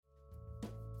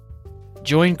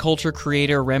Join culture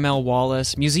creator Ramel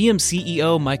Wallace, museum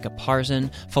CEO Micah Parson,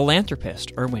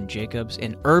 philanthropist Erwin Jacobs,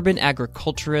 and urban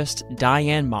agriculturist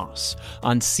Diane Moss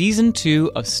on Season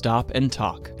 2 of Stop and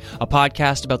Talk, a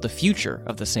podcast about the future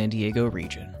of the San Diego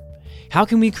region. How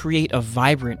can we create a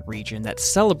vibrant region that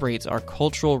celebrates our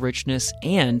cultural richness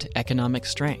and economic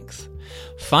strength?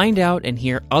 Find out and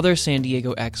hear other San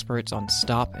Diego experts on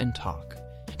Stop and Talk.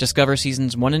 Discover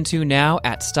seasons 1 and 2 now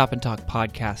at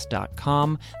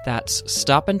stopandtalkpodcast.com. That's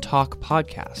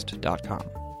stopandtalkpodcast.com.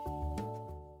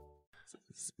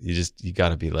 You got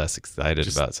to be less excited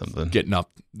about something. Getting up,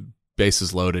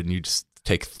 bases loaded, and you just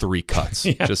take 3 cuts.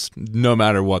 Yeah. Just no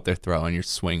matter what they're throwing, you're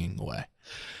swinging away.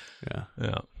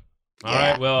 Yeah. All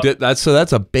right. Well, That's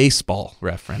a baseball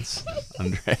reference,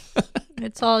 Andre.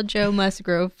 It's all Joe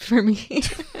Musgrove for me.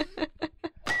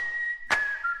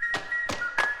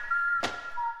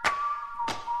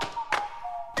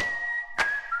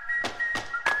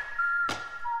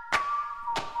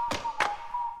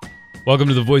 Welcome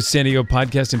to the Voice San Diego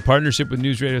podcast in partnership with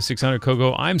News Radio 600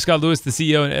 Kogo. I'm Scott Lewis, the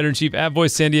CEO and editor-in-chief at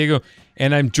Voice San Diego,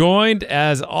 and I'm joined,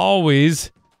 as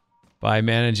always, by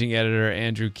managing editor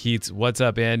Andrew Keats. What's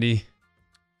up, Andy?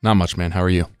 Not much, man. How are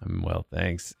you? I'm well,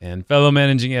 thanks. And fellow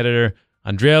managing editor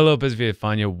Andrea Lopez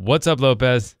Villafana. What's up,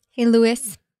 Lopez? Hey,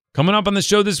 Lewis. Coming up on the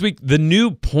show this week, the new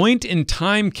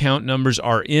point-in-time count numbers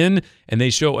are in, and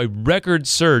they show a record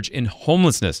surge in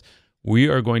homelessness. We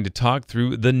are going to talk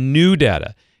through the new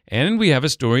data. And we have a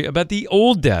story about the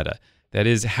old data, that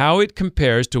is, how it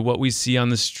compares to what we see on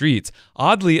the streets.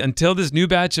 Oddly, until this new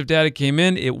batch of data came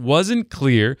in, it wasn't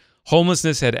clear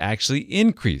homelessness had actually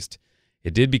increased.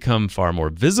 It did become far more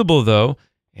visible, though,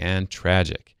 and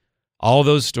tragic. All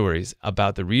those stories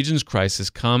about the region's crisis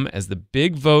come as the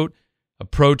big vote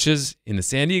approaches in the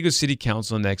San Diego City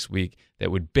Council next week that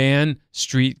would ban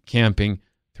street camping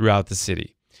throughout the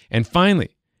city. And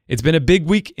finally, it's been a big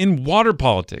week in water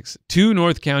politics. 2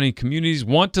 North County communities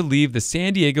want to leave the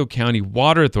San Diego County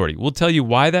Water Authority. We'll tell you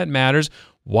why that matters,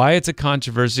 why it's a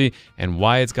controversy, and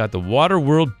why it's got the water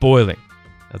world boiling.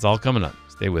 That's all coming up.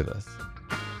 Stay with us.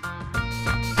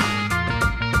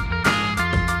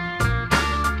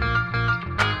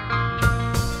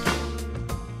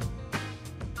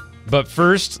 But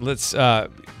first, let's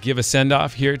give a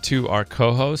send-off here to our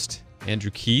co-host,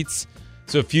 Andrew Keats.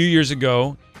 So a few years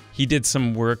ago, he did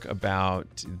some work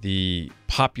about the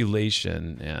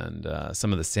population and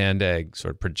some of the Sandag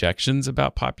sort of projections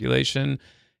about population,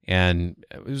 and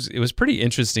it was pretty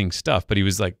interesting stuff. But he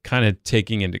was like kind of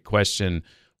taking into question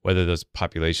whether those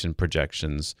population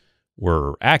projections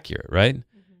were accurate, right?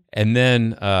 Mm-hmm. And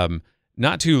then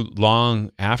not too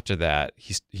long after that,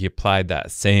 he applied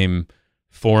that same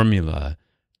formula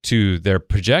to their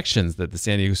projections that the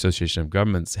San Diego Association of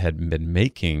Governments had been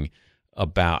making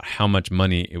about how much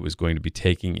money it was going to be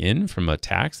taking in from a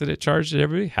tax that it charged at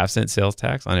everybody, half-cent sales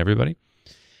tax on everybody.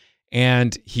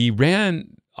 And he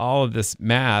ran all of this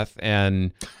math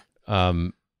and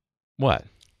what?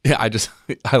 Yeah,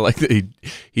 I like that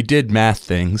he did math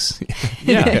things.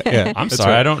 Yeah. I'm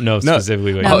sorry, right. I don't know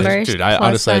specifically what Numbers, dude,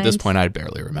 honestly, at this point, I'd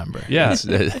barely remember. Yeah.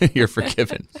 You're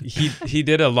forgiven. He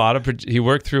did he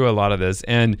worked through a lot of this,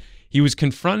 and he was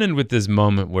confronted with this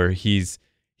moment where he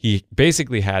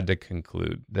basically had to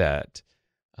conclude that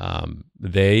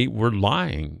they were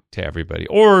lying to everybody,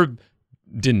 or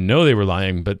didn't know they were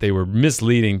lying, but they were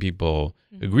misleading people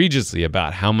egregiously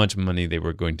about how much money they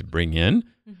were going to bring in,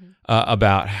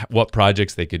 about what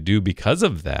projects they could do because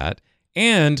of that,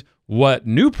 and what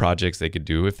new projects they could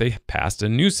do if they passed a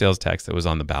new sales tax that was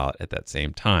on the ballot at that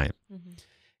same time. Mm-hmm.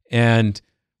 And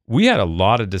we had a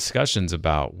lot of discussions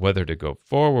about whether to go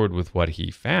forward with what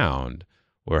he found,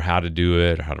 or how to do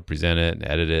it, or how to present it and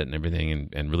edit it and everything,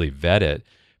 and really vet it,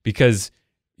 because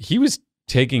he was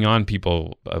taking on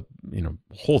people, a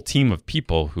whole team of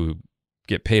people who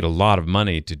get paid a lot of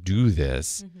money to do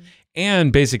this,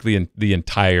 and basically the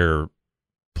entire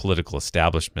political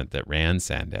establishment that ran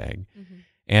Sandag,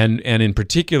 and in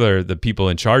particular the people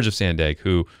in charge of Sandag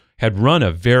who had run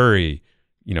a very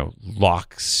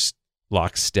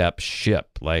lockstep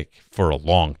ship like for a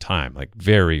long time, like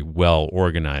very well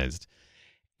organized.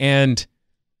 And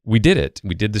we did it.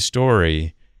 We did the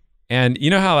story. And you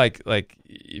know how like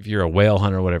if you're a whale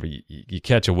hunter or whatever, you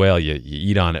catch a whale, you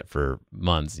eat on it for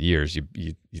months, years. You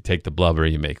take the blubber,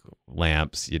 you make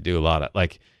lamps, you do a lot of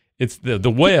it's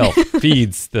the whale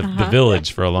feeds the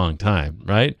village for a long time,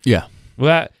 right? Yeah. Well,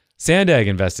 that Sandag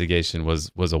investigation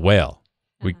was a whale.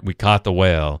 We caught the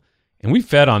whale, and we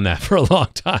fed on that for a long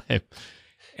time.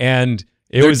 And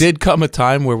there did come a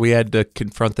time where we had to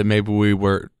confront that maybe we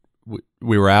were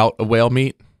out of whale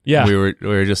meat. Yeah. We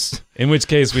were just... In which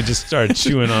case, we just started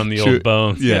chewing on the old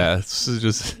bones. Yeah, it's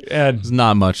just... There's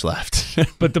not much left.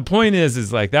 But the point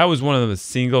is like that was one of the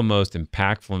single most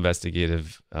impactful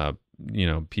investigative,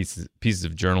 pieces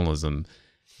of journalism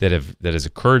that has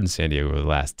occurred in San Diego over the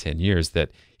last 10 years,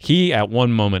 that he at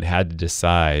one moment had to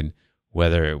decide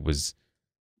whether it was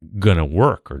gonna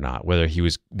work or not, whether he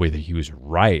was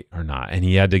right or not, and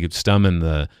he had to summon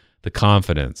the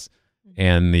confidence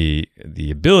and the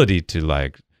ability to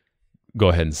like go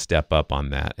ahead and step up on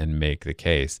that and make the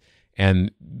case.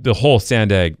 And the whole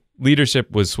Sandag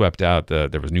leadership was swept out.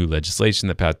 There was new legislation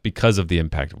that passed because of the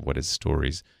impact of what his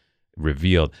stories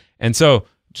revealed. And so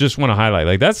just want to highlight,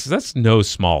 like that's no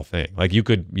small thing. Like you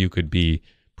could be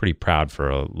pretty proud for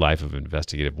a life of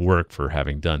investigative work for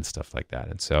having done stuff like that.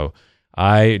 And so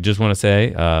I just want to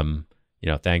say,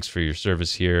 thanks for your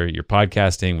service here. Your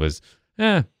podcasting was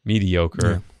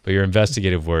mediocre, but your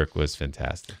investigative work was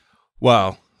fantastic.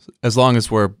 Well, as long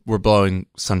as we're blowing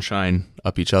sunshine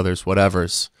up each other's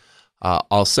whatevers,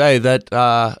 I'll say that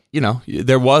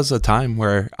there was a time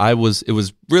where it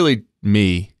was really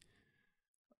me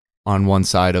on one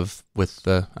side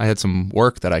I had some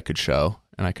work that I could show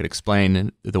and I could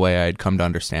explain the way I had come to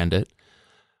understand it.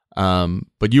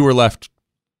 But you were left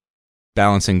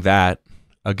balancing that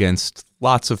against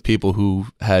lots of people who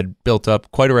had built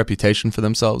up quite a reputation for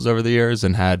themselves over the years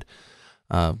and had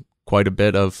quite a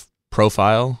bit of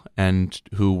profile, and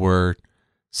who were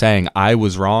saying I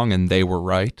was wrong and they were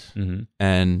right. Mm-hmm.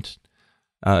 And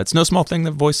it's no small thing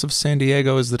that Voice of San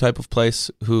Diego is the type of place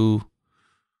who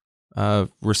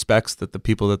respects that the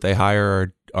people that they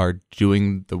hire are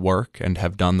doing the work and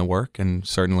have done the work. And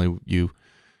certainly you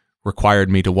required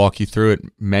me to walk you through it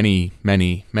many,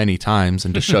 many, many times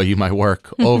and to show you my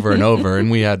work over and over. And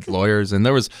we had lawyers and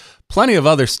there was plenty of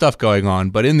other stuff going on.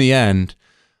 But in the end,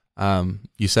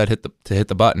 you said hit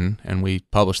the button, and we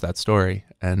published that story.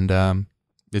 And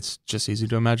it's just easy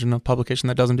to imagine a publication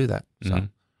that doesn't do that. So,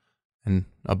 and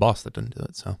a boss that doesn't do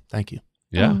it. So thank you.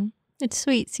 Yeah. It's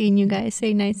sweet seeing you guys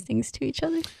say nice things to each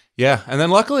other. Yeah. And then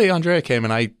luckily Andrea came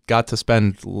and I got to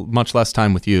spend much less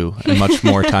time with you and much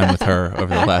more time with her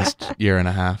over the last year and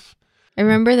a half. I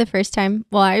remember the first time,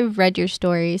 I've read your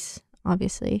stories,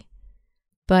 obviously,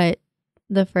 but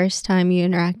the first time you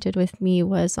interacted with me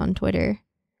was on Twitter.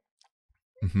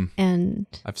 Mm-hmm. And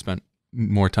I've spent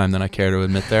more time than I care to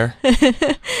admit there.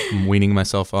 I'm weaning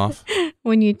myself off.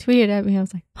 When you tweeted at me, I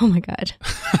was like, oh my God.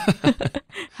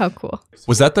 How cool.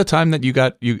 Was that the time that you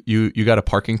got a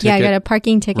parking ticket? Yeah, I got a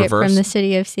parking ticket reversed? From the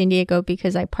city of San Diego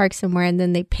because I parked somewhere and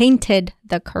then they painted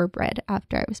the curb red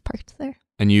after I was parked there.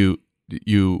 And you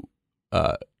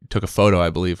took a photo, I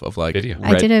believe, of like video.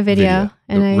 I did a video.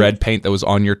 And red paint that was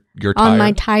on your tire. On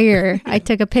my tire. I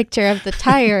took a picture of the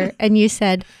tire and you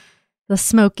said, the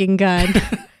smoking gun.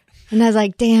 And I was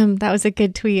like, damn, that was a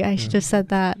good tweet. I should have said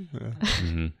that. Yeah.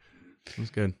 Mm-hmm. It was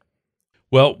good.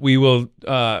 Well, we will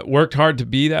work hard to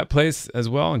be that place as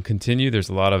well and continue. There's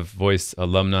a lot of Voice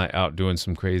alumni out doing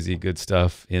some crazy good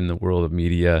stuff in the world of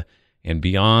media and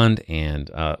beyond,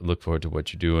 and look forward to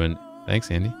what you're doing.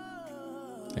 Thanks, Andy.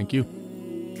 Thank you.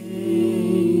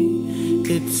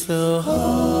 It's so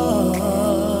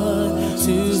hard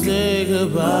to say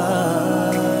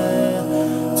goodbye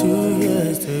to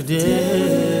yesterday.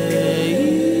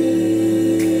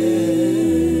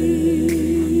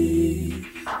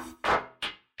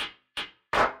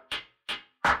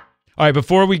 All right,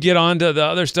 before we get on to the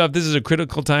other stuff, this is a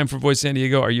critical time for Voice San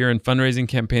Diego. Our year-end fundraising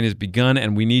campaign has begun,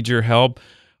 and we need your help.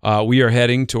 We are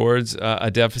heading towards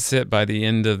a deficit by the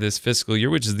end of this fiscal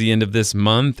year, which is the end of this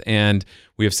month, and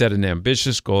we have set an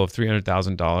ambitious goal of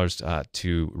 $300,000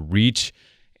 to reach,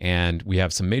 and we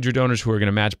have some major donors who are going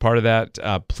to match part of that.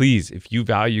 Please, if you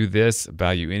value this,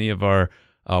 value any of our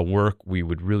work, we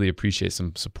would really appreciate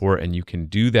some support, and you can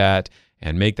do that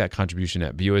and make that contribution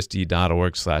at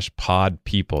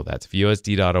vosd.org/podpeople. That's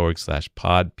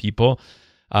vosd.org/podpeople.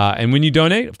 And when you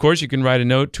donate, of course, you can write a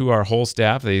note to our whole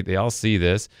staff. They all see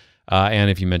this.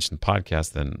 And if you mention the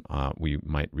podcast, then we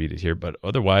might read it here. But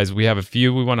otherwise, we have a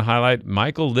few we want to highlight.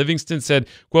 Michael Livingston said,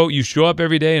 quote, "You show up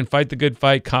every day and fight the good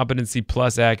fight, competency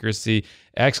plus accuracy, !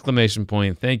 Thank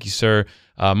you, sir."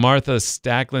 Martha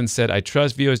Stackland said, "I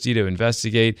trust VOSD to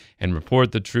investigate and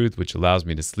report the truth, which allows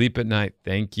me to sleep at night.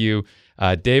 Thank you."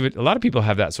 David, a lot of people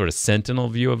have that sort of sentinel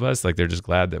view of us, like they're just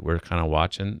glad that we're kind of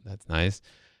watching. That's nice.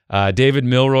 David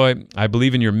Milroy, "I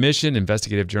believe in your mission,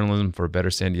 investigative journalism for a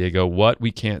better San Diego. What we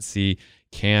can't see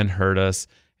can hurt us."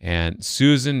 And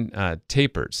Susan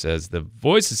Tapert says, "The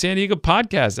Voice of San Diego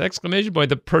podcast, !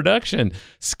 The production,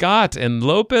 Scott and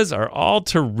Lopez are all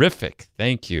terrific.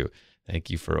 Thank you. Thank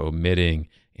you for omitting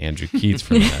Andrew Keats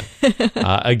from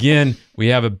that. Again, we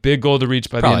have a big goal to reach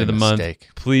by the end of the month.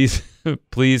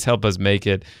 Please help us make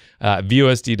it.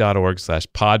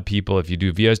 VOSD.org/podpeople. If you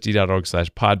do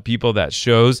VOSD.org/podpeople, that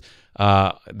shows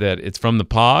that it's from the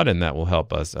pod, and that will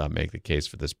help us make the case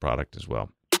for this product as well.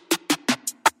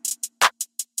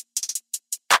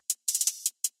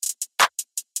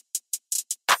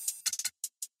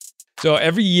 So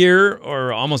every year,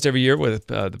 or almost every year, with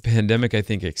the pandemic, I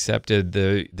think, accepted,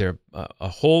 there a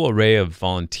whole array of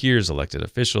volunteers, elected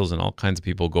officials, and all kinds of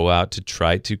people go out to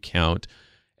try to count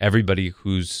everybody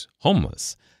who's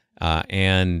homeless.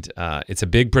 And it's a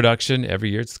big production every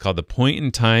year. It's called the Point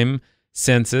in Time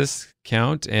Census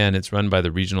Count, and it's run by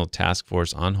the Regional Task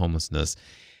Force on Homelessness.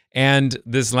 And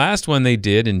this last one they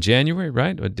did in January,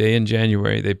 right? A day in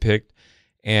January they picked,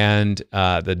 and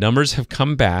the numbers have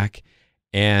come back.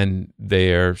 And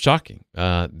they are shocking.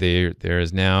 There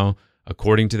is now,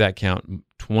 according to that count,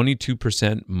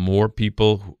 22% more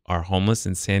people who are homeless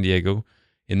in San Diego,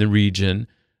 in the region,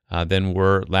 than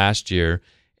were last year.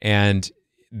 And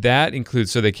that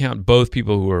includes, so they count both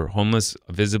people who are homeless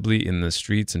visibly in the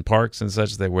streets and parks and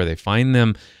such, where they find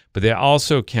them, but they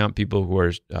also count people who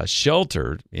are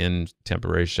sheltered in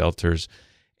temporary shelters.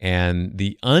 And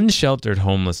the unsheltered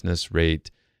homelessness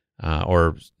rate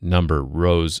or number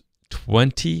rose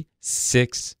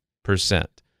 26%.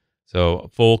 So a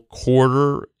full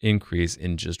quarter increase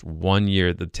in just 1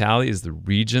 year. The tally is the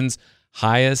region's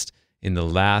highest in the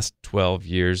last 12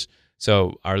 years.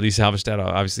 So our Lisa Halverstadt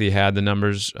obviously had the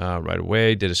numbers right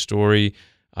away, did a story.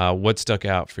 What stuck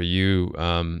out for you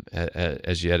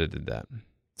as you edited that?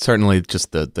 Certainly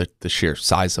just the sheer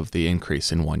size of the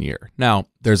increase in 1 year. Now,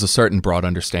 there's a certain broad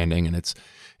understanding, and it's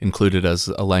included as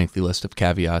a lengthy list of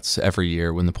caveats every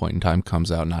year when the Point in Time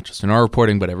comes out, not just in our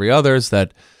reporting, but every other's,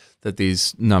 that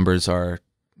these numbers are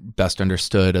best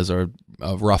understood as a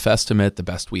rough estimate, the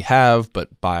best we have,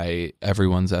 but by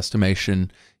everyone's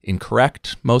estimation,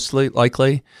 incorrect, mostly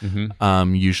likely,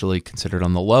 usually considered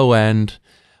on the low end,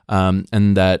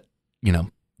 and that,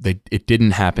 it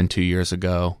didn't happen 2 years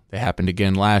ago. They happened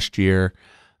again last year,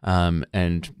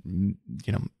 and,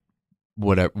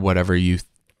 whatever you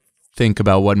think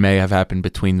about what may have happened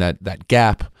between that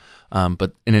gap.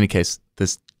 But in any case,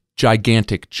 this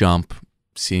gigantic jump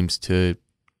seems to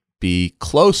be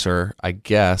closer, I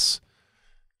guess,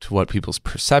 to what people's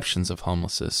perceptions of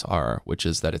homelessness are, which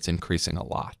is that it's increasing a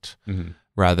lot,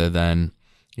 rather than,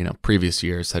 previous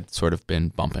years had sort of been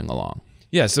bumping along.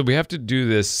 Yeah, so we have to do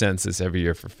this census every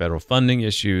year for federal funding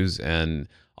issues and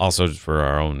also for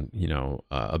our own,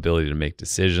 ability to make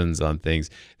decisions on things.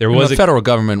 The federal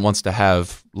government wants to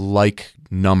have like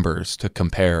numbers to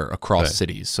compare across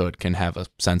cities, so it can have a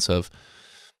sense of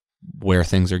where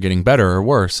things are getting better or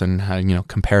worse, and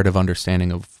comparative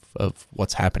understanding of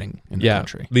what's happening in the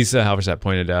country. Lisa Halverstadt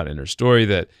pointed out in her story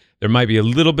that there might be a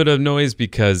little bit of noise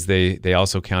because they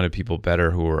also counted people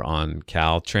better who were on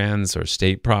Caltrans or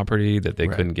state property that they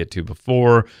couldn't get to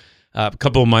before. A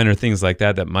couple of minor things like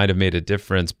that might have made a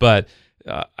difference. But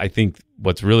I think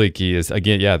what's really key is,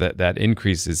 again, that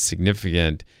increase is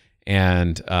significant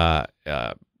and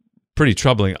pretty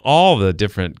troubling. All the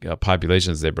different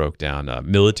populations they broke down,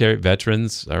 military,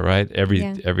 veterans, all right,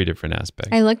 every different aspect.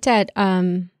 I looked at,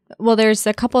 there's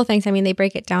a couple of things. I mean, they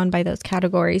break it down by those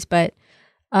categories, but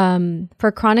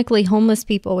for chronically homeless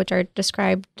people, which are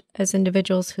described as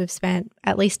individuals who've spent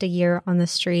at least a year on the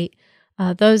street,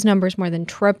 those numbers more than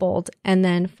tripled. And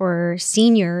then for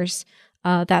seniors,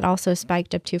 that also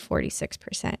spiked up to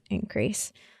 46%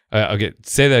 increase. Okay,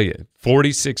 say that again.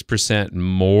 46%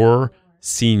 more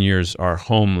seniors are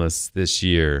homeless this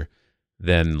year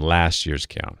than last year's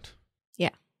count. Yeah.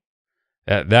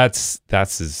 That's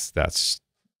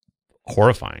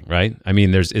horrifying, right? I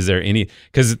mean, is there any,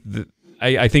 because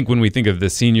I think when we think of the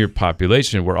senior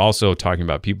population, we're also talking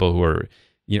about people who are,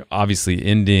 obviously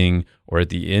ending or at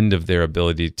the end of their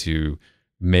ability to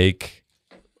make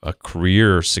a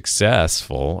career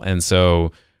successful. And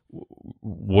so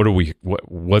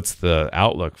what's the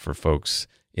outlook for folks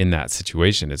in that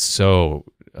situation? It's so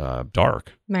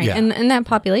dark. Right. Yeah. And in that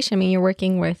population, I mean, you're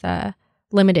working with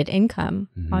limited income,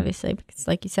 obviously, because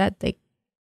like you said, they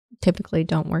typically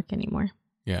don't work anymore.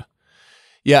 Yeah.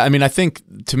 Yeah. I mean, I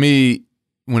think to me,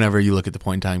 whenever you look at the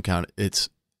point in time count,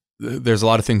 there's a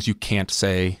lot of things you can't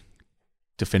say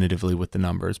definitively with the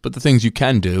numbers, but the things you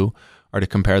can do are to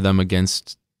compare them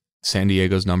against San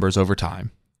Diego's numbers over time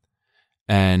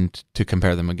and to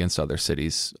compare them against other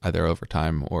cities, either over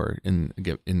time or in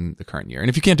the current year. And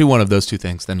if you can't do one of those two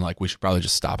things, then we should probably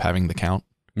just stop having the count.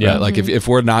 Yeah. Right? If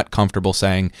we're not comfortable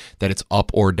saying that it's up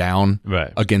or down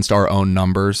against our own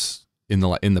numbers in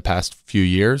the past few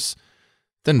years,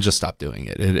 then just stop doing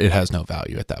it. It has no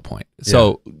value at that point.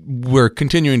 So we're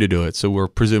continuing to do it. So we're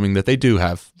presuming that they do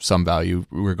have some value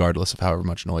regardless of however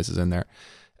much noise is in there.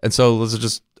 And so let's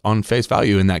just, on face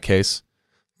value in that case,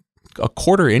 a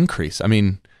quarter increase. I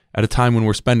mean, at a time when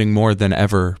we're spending more than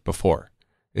ever before.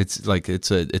 It's like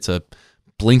it's a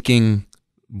blinking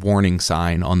warning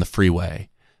sign on the freeway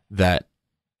that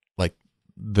like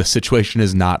the situation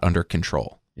is not under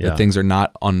control. That things are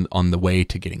not on the way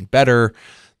to getting better,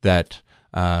 that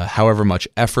however much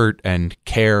effort and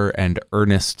care and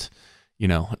earnest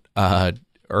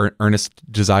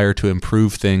desire to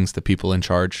improve things the people in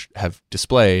charge have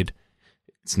displayed,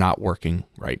 it's not working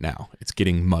right now. It's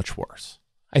getting much worse.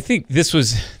 I think this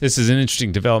is an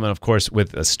interesting development, of course,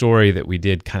 with a story that we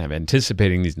did kind of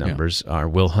anticipating these numbers. Our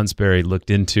Will Huntsberry looked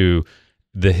into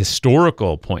the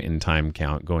historical point in time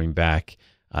count going back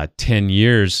 10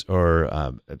 years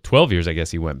or 12 years, I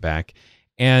guess he went back.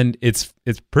 And it's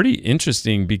pretty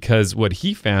interesting because what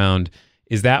he found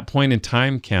is that point in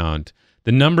time count,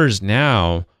 the numbers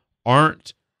now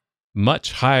aren't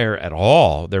much higher at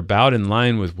all. They're about in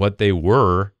line with what they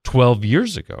were 12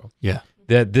 years ago. Yeah.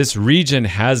 That this region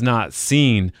has not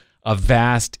seen a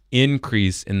vast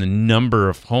increase in the number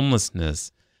of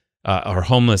homelessness or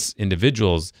homeless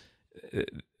individuals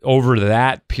over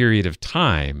that period of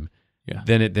time. Yeah.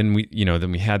 Than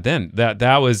we had then.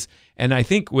 That was, and I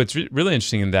think what's really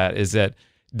interesting in that is that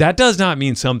does not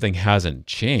mean something hasn't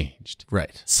changed.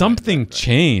 Right. Something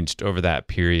changed over that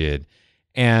period,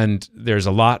 and there's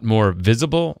a lot more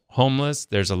visible homeless.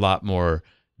 There's a lot more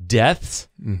deaths.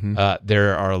 Mm-hmm.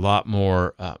 There are a lot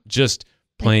more just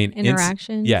plain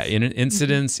interactions.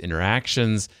 Incidents,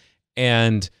 interactions,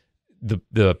 and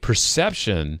the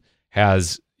perception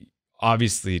has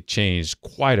obviously changed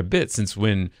quite a bit since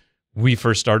when we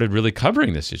first started really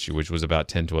covering this issue, which was about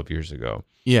 10, 12 years ago.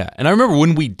 Yeah. And I remember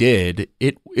when we did,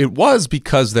 it was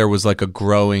because there was like a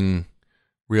growing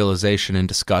realization and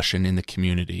discussion in the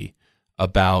community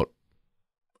about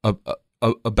the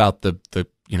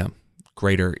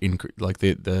greater increase, like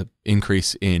the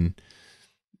increase in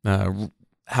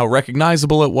how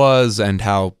recognizable it was and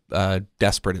how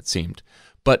desperate it seemed.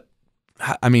 But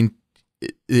I mean,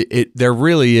 there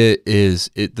really is,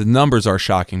 the numbers are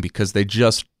shocking because they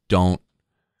just don't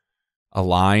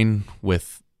align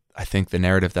with, I think, the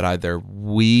narrative that either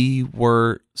we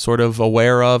were sort of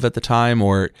aware of at the time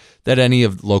or that any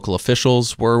of local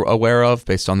officials were aware of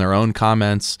based on their own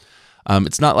comments.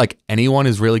 It's not like anyone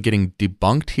is really getting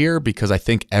debunked here because I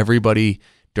think everybody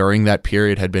during that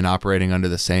period had been operating under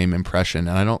the same impression.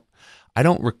 And I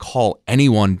don't recall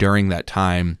anyone during that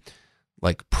time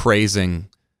like praising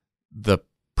the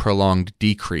prolonged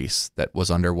decrease that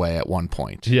was underway at one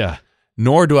point. Yeah.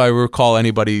 Nor do I recall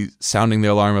anybody sounding the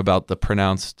alarm about the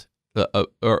pronounced,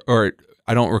 or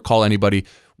I don't recall anybody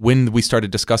when we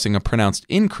started discussing a pronounced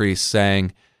increase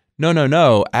saying,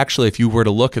 no, actually, if you were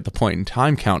to look at the point in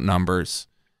time count numbers,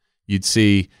 you'd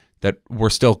see that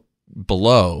we're still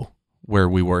below where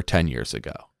we were 10 years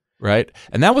ago, right?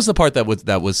 And that was the part that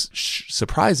was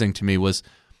surprising to me was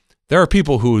there are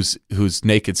people whose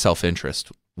naked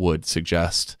self-interest would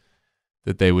suggest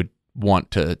that they would want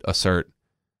to assert,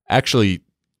 actually,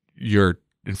 your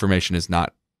information is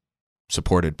not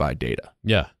supported by data.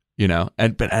 Yeah.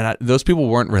 But those people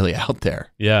weren't really out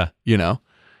there. Yeah.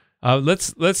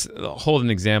 Let's hold an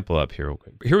example up here real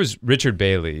quick. Here was Richard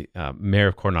Bailey, mayor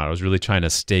of Coronado, was really trying to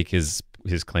stake his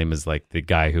claim as like the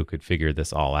guy who could figure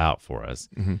this all out for us.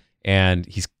 Mm-hmm. And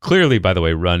he's clearly, by the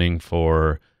way, running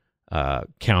for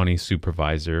county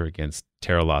supervisor against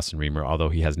Tara Lawson Reamer, although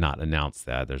he has not announced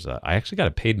that. I actually got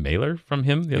a paid mailer from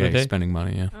him the other day. He's spending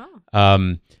money, yeah.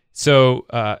 Oh.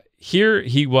 So here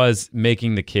he was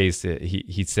making the case that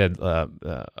he said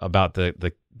about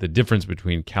the difference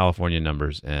between California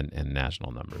numbers and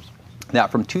national numbers.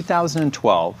 That from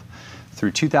 2012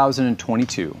 through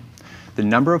 2022, the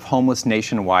number of homeless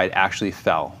nationwide actually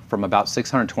fell from about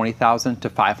 620,000 to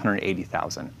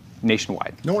 580,000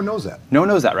 nationwide. No one knows that. No one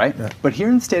knows that, right? Yeah. But here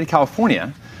in the state of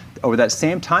California, over that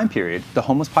same time period, the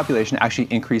homeless population actually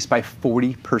increased by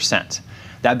 40%.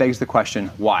 That begs the question,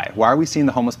 why? Why are we seeing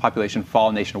the homeless population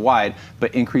fall nationwide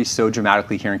but increase so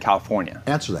dramatically here in California?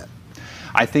 Answer that.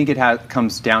 I think it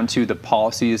comes down to the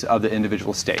policies of the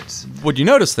individual states. What you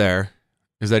notice there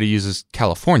is that he uses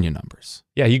California numbers.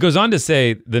 Yeah, he goes on to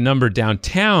say the number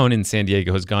downtown in San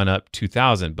Diego has gone up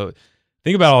 2,000. But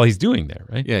think about all he's doing there,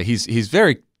 right? Yeah, he's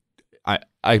very.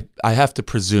 I have to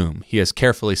presume he has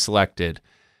carefully selected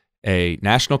a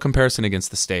national comparison against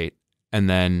the state and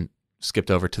then skipped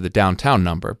over to the downtown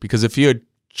number. Because if you had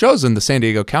chosen the San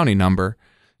Diego County number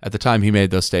at the time he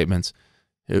made those statements,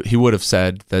 he would have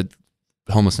said that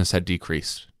homelessness had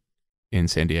decreased in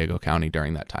San Diego County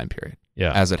during that time period,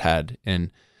 Yeah. as it had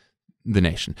in the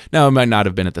nation. Now, it might not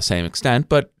have been at the same extent,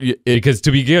 but because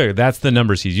to be clear, that's the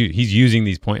numbers he's using. He's using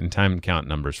these point in time count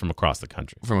numbers from across the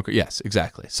country. Yes,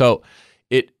 exactly. So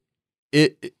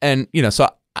so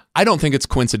I don't think it's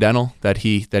coincidental that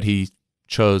he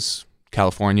chose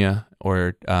California,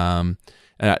 or and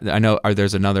I know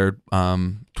there's another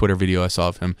Twitter video I saw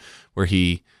of him where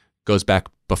he goes back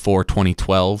before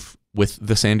 2012 with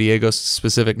the San Diego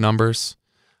specific numbers,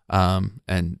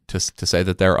 and to say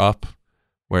that they're up,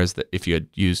 whereas if you had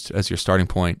used as your starting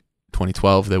point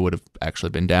 2012, they would have actually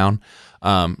been down.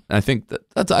 I think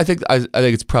I think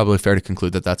it's probably fair to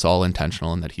conclude that that's all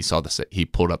intentional, and that he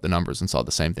pulled up the numbers and saw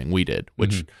the same thing we did,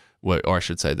 which, or I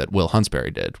should say that Will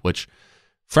Huntsberry did, which,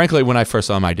 frankly, when I first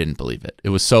saw him, I didn't believe it. It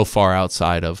was so far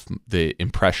outside of the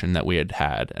impression that we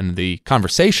had and the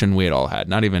conversation we had all had.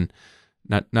 Not even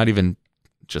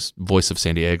just Voice of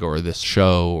San Diego or this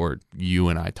show or you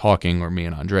and I talking or me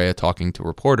and Andrea talking to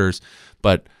reporters,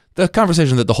 but the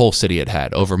conversation that the whole city had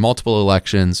had over multiple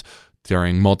elections,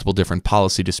 during multiple different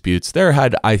policy disputes. There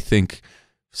had, I think,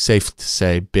 safe to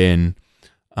say, been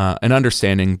an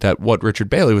understanding that what Richard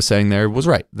Bailey was saying there was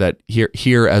right, that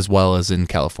here as well as in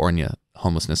California,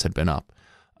 homelessness had been up.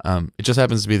 It just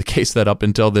happens to be the case that up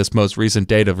until this most recent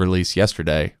data release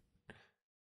yesterday,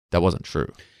 that wasn't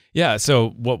true. Yeah,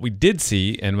 so what we did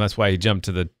see, and that's why he jumped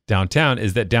to the downtown,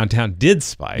 is that downtown did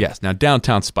spike. Yes, now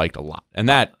downtown spiked a lot. And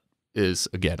that is,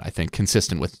 again, I think,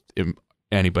 consistent with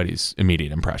anybody's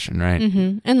immediate impression, right?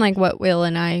 Mm-hmm. And like what Will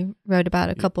and I wrote about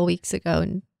a couple weeks ago,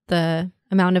 and the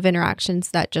amount of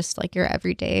interactions that just like your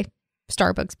everyday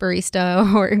Starbucks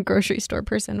barista or grocery store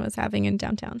person was having in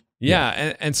downtown.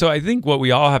 Yeah, and so I think what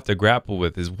we all have to grapple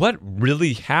with is what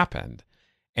really happened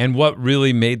and what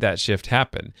really made that shift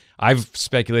happen. I've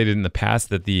speculated in the past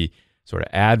that the sort of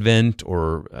advent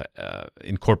or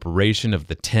incorporation of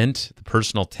the tent, the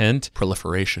personal tent.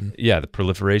 Proliferation. Yeah, the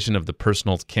proliferation of the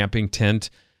personal camping tent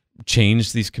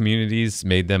changed these communities,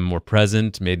 made them more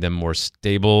present, made them more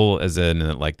stable, as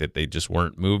in like that they just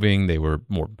weren't moving. They were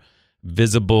more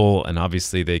visible, and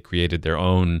obviously they created their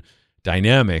own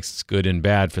dynamics, good and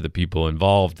bad, for the people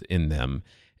involved in them.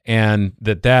 And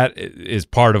that is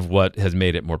part of what has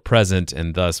made it more present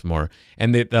and thus more,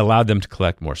 and it allowed them to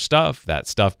collect more stuff. That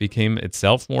stuff became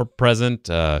itself more present.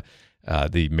 The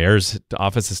mayor's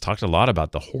office has talked a lot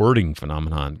about the hoarding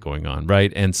phenomenon going on,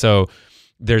 right? And so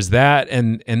there's that,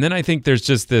 and then I think there's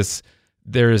just this,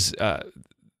 there's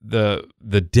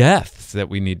the deaths that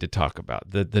we need to talk about.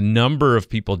 The number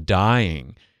of people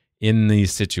dying in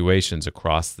these situations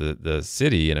across the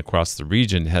city and across the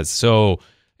region has so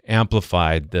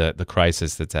amplified the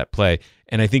crisis that's at play.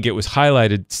 And I think it was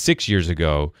highlighted 6 years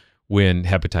ago when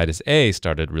hepatitis A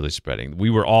started really spreading. We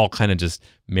were all kind of just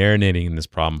marinating in this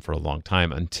problem for a long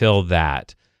time until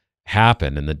that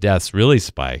happened and the deaths really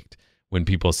spiked when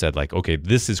people said like, okay,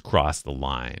 this has crossed the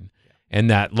line. And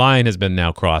that line has been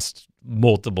now crossed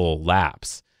multiple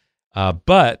laps.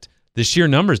 But the sheer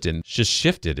numbers didn't, just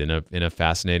shifted in a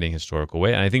fascinating historical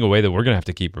way. And I think a way that we're going to have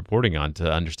to keep reporting on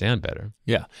to understand better.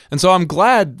 Yeah. And so I'm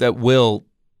glad that Will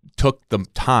took the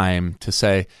time to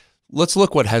say, let's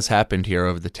look what has happened here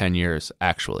over the 10 years,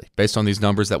 actually, based on these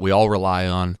numbers that we all rely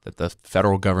on, that the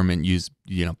federal government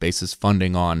bases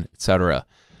funding on, et cetera.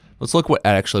 Let's look what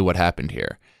happened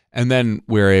here. And then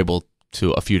we're able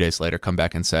to, a few days later, come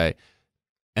back and say,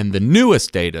 and the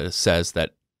newest data says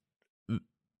that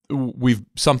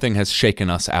something has shaken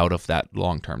us out of that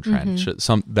long-term trend.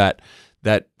 Mm-hmm.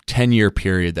 That 10-year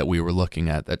period that we were looking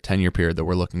at, that 10-year period that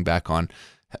we're looking back on,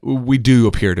 we do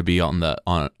appear to be on the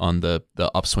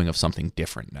upswing of something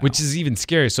different now. Which is even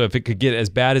scary. So if it could get as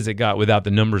bad as it got without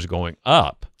the numbers going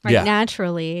up, right,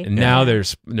 naturally, and now they're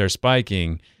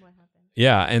spiking. What happened?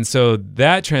 Yeah, and so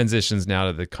that transitions now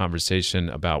to the conversation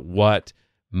about what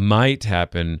might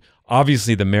happen.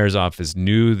 Obviously, the mayor's office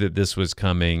knew that this was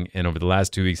coming, and over the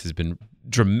last 2 weeks has been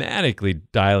dramatically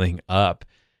dialing up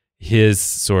his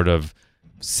sort of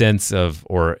sense of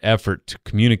or effort to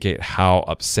communicate how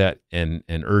upset and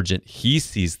urgent he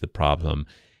sees the problem,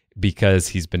 because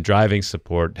he's been driving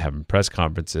support, having press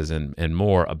conferences and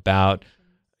more about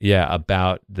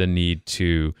the need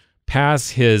to pass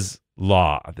his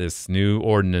law, this new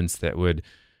ordinance that would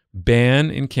ban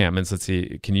encampments. Let's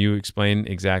see. Can you explain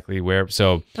exactly where?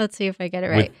 So let's see if I get it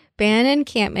right. Ban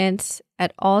encampments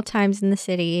at all times in the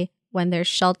city when there's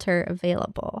shelter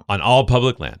available. On all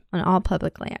public land. On all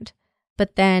public land.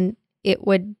 But then it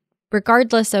would,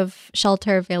 regardless of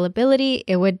shelter availability,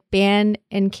 it would ban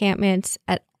encampments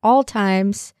at all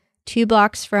times 2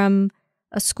 blocks from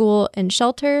a school and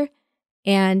shelter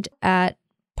and at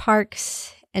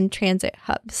parks and transit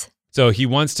hubs. So he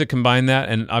wants to combine that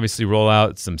and obviously roll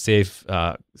out some safe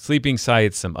sleeping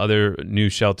sites, some other new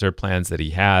shelter plans that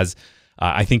he has.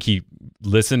 I think he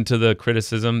listened to the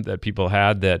criticism that people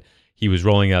had that he was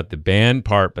rolling out the ban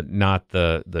part, but not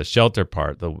the shelter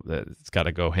part. It's got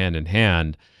to go hand in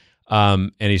hand.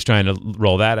 And he's trying to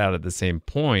roll that out at the same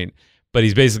point. But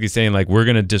he's basically saying, like, we're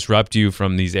going to disrupt you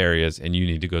from these areas, and you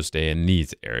need to go stay in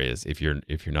these areas if you're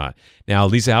not. Now,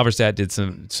 Lisa Halverstadt did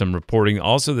some reporting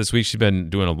also this week. She's been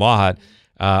doing a lot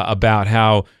about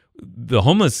how the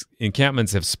homeless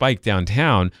encampments have spiked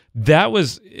downtown. That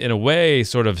was, in a way,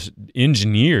 sort of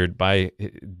engineered by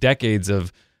decades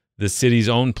of the city's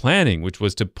own planning, which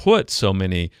was to put so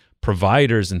many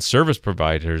providers and service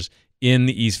providers in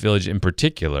the East Village in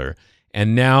particular.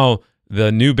 And now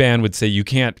the new ban would say you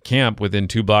can't camp within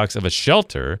 2 blocks of a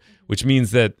shelter, which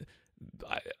means that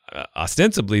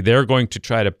ostensibly they're going to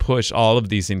try to push all of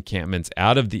these encampments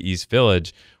out of the East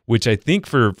Village, which I think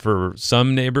for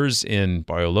some neighbors in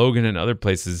Barrio Logan and other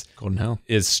places Golden Hill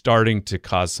is starting to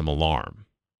cause some alarm.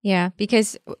 Yeah,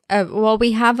 because,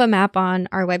 we have a map on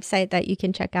our website that you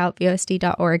can check out,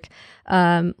 vosd.org.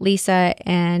 Lisa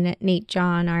and Nate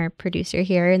John, our producer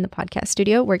here in the podcast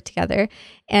studio, work together.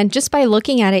 And just by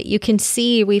looking at it, you can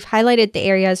see we've highlighted the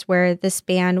areas where this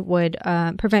ban would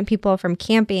prevent people from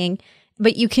camping,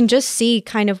 but you can just see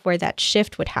kind of where that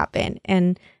shift would happen.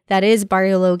 And that is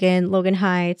Barrio Logan, Logan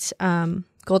Heights,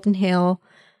 Golden Hill,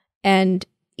 and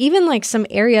even like some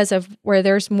areas of where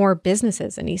there's more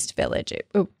businesses in East Village,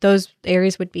 those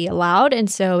areas would be allowed. And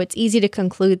so it's easy to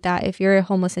conclude that if you're a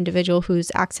homeless individual who's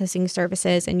accessing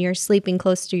services and you're sleeping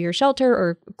close to your shelter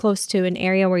or close to an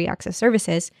area where you access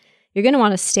services, you're going to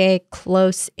want to stay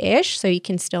close-ish so you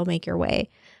can still make your way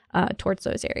towards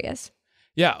those areas.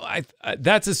 Yeah,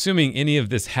 that's assuming any of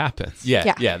this happens.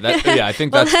 Yeah. I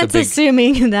think that's that's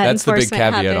assuming that that's the big enforcement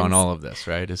caveat happens. on all of this,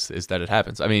 right? Is that it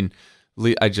happens. I mean,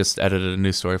 I just edited a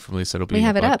news story from Lisa. It'll be We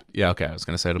have it up. Yeah, okay. I was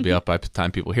going to say it'll be up by the time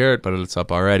people hear it, but it's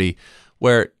up already.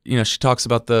 Where she talks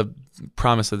about the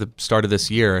promise at the start of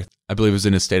this year. I believe it was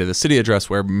in his State of the City address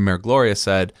where Mayor Gloria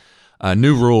said,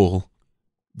 "New rule: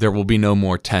 there will be no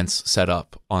more tents set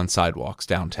up on sidewalks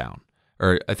downtown."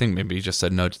 Or I think maybe he just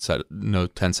said no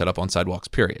tents set up on sidewalks.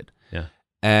 Period. Yeah.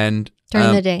 And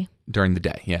During the day. During the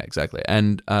day, yeah, exactly.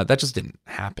 And that just didn't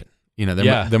happen.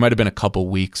 There might have been a couple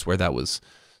weeks where that was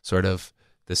sort of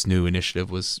this new initiative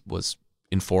was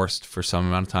enforced for some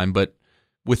amount of time, but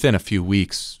within a few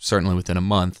weeks, certainly within a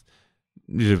month,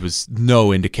 there was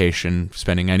no indication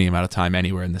spending any amount of time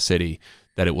anywhere in the city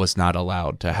that it was not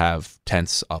allowed to have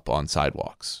tents up on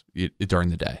sidewalks during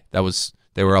the day.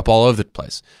 They were up all over the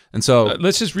place. And so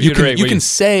let's just reiterate. You can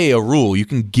say a rule, you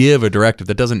can give a directive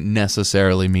that doesn't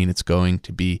necessarily mean it's going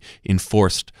to be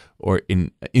enforced or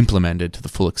implemented to the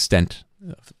full extent.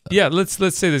 Let's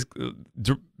say this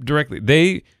directly.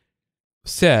 They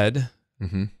said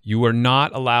you are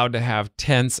not allowed to have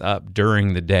tents up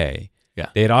during the day. Yeah.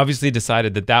 They had obviously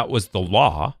decided that was the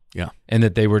law. Yeah. And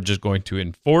that they were just going to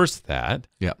enforce that.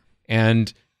 Yeah.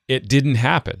 And it didn't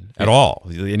happen at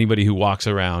all. Anybody who walks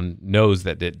around knows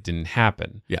that it didn't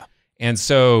happen. Yeah. And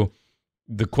so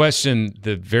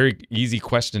the very easy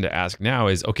question to ask now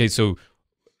is, okay, so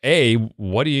A,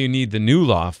 what do you need the new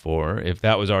law for if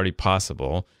that was already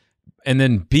possible? And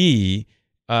then B,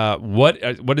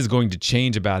 what is going to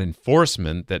change about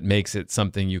enforcement that makes it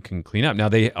something you can clean up? Now,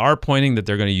 they are pointing that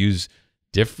they're going to use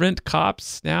different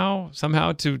cops now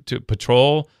somehow to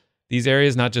patrol these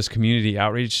areas, not just community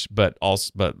outreach, but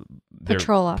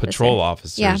Patrol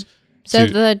officers. Yeah. So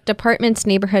the department's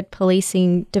neighborhood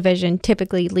policing division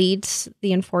typically leads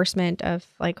the enforcement of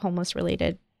like homeless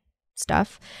related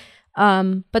stuff.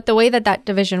 But the way that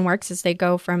division works is they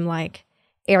go from like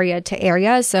area to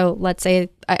area. So let's say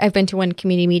I've been to one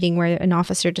community meeting where an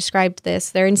officer described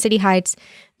this. They're in City Heights.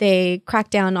 They crack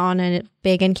down on a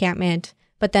big encampment,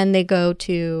 but then they go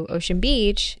to Ocean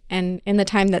Beach, and in the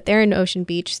time that they're in Ocean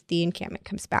Beach, the encampment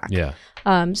comes back. Yeah.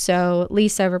 So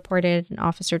Lisa reported an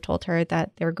officer told her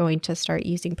that they're going to start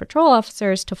using patrol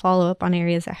officers to follow up on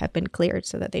areas that have been cleared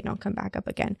so that they don't come back up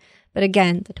again. But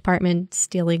again, the department's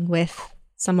dealing with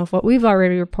some of what we've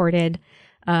already reported,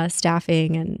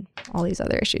 staffing and all these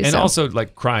other issues. And also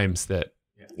like crimes that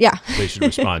they should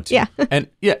respond to.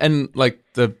 And like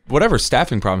the whatever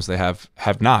staffing problems they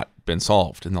have not been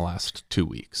solved in the last 2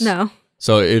 weeks. No.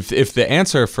 So if the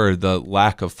answer for the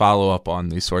lack of follow-up on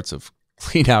these sorts of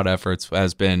clean-out efforts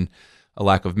has been a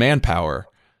lack of manpower,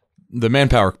 the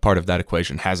manpower part of that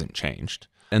equation hasn't changed.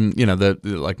 And, the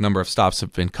like number of stops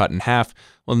have been cut in half.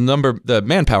 Well, the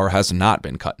manpower has not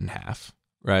been cut in half,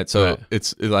 right? So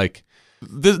It's like,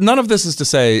 none of this is to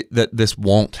say that this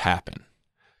won't happen.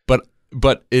 But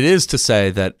but it is to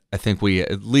say that I think we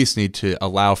at least need to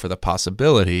allow for the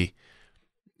possibility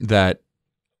that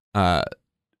that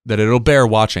it'll bear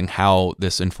watching how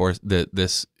this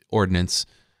this ordinance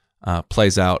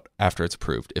plays out after it's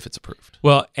approved, if it's approved.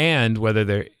 Well, and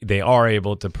whether they are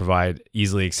able to provide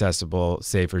easily accessible,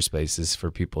 safer spaces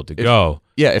for people to go.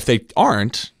 Yeah, if they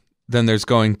aren't, then there's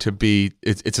going to be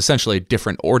it's essentially a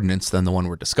different ordinance than the one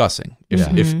we're discussing.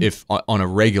 If on a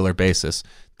regular basis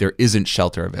there isn't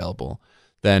shelter available,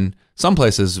 then some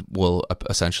places will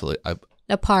essentially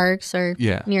the parks or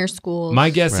near schools. My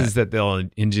guess is that they'll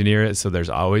engineer it so there's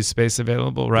always space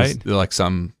available, right? There's like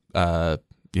some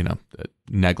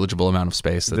negligible amount of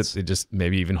space that they just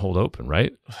maybe even hold open,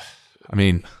 right? I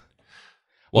mean,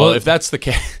 well, if that's the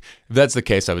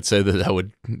case, I would say that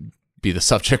would be the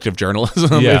subject of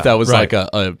journalism if that was like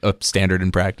a standard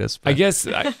in practice. But. I guess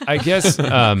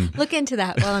look into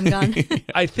that while I'm gone.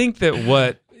 I think that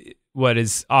what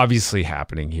is obviously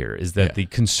happening here is that the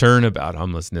concern about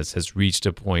homelessness has reached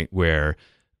a point where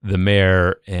the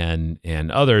mayor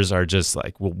and others are just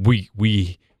like, well,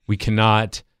 we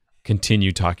cannot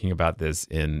continue talking about this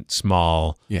in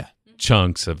small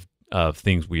chunks of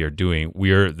things we are doing.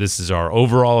 This is our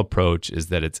overall approach, is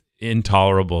that it's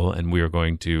intolerable and we are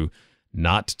going to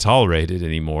not tolerate it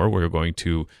anymore. We're going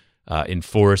to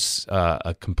enforce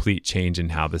a complete change in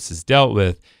how this is dealt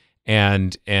with.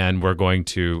 And we're going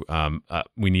to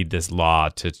we need this law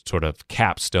to sort of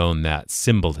capstone that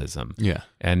symbolism. Yeah.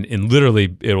 And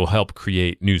literally it will help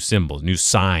create new symbols, new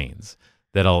signs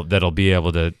that'll be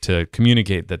able to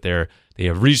communicate that they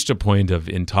have reached a point of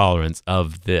intolerance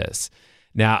of this.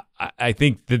 Now, I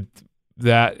think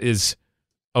that is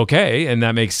okay, and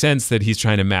that makes sense that he's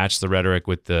trying to match the rhetoric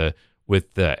with the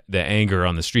anger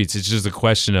on the streets. It's just a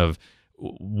question of,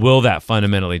 will that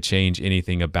fundamentally change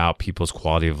anything about people's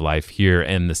quality of life here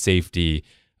and the safety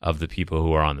of the people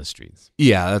who are on the streets?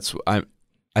 Yeah,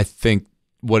 I think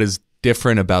what is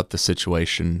different about the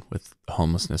situation with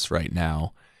homelessness right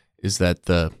now is that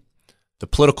the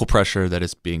political pressure that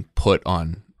is being put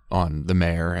on the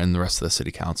mayor and the rest of the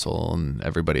city council and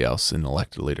everybody else in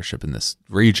elected leadership in this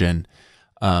region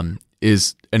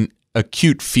is an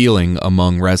acute feeling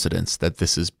among residents that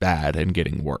this is bad and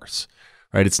getting worse.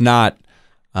 Right? It's not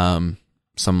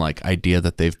some like idea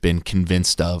that they've been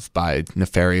convinced of by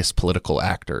nefarious political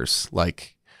actors,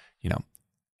 like,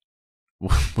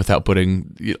 without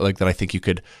putting like that. I think you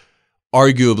could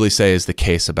arguably say is the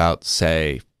case about,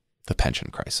 say, the pension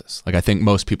crisis. Like, I think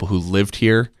most people who lived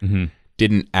here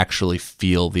didn't actually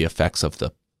feel the effects of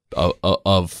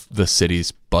the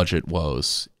city's budget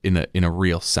woes in a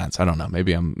real sense. I don't know.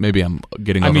 Maybe I'm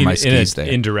getting over my skis there. In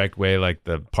an indirect way, like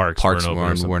the parks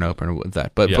weren't open with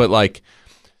that. But like,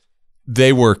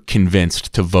 they were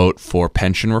convinced to vote for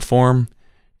pension reform,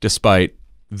 despite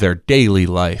their daily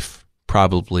life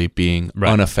probably being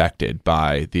unaffected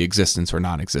by the existence or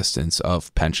non-existence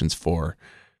of pensions for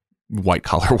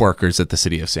white-collar workers at the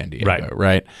city of San Diego,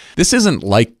 right? This isn't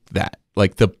like that.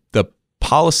 Like, the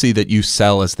policy that you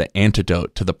sell as the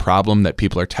antidote to the problem that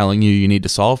people are telling you need to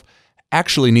solve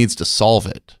actually needs to solve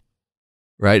it,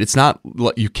 right? It's not,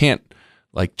 you can't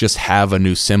like just have a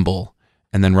new symbol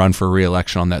and then run for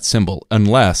re-election on that symbol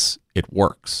unless it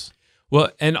works. Well,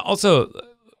 and also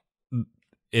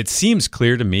it seems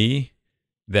clear to me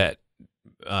that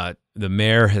the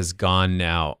mayor has gone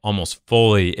now almost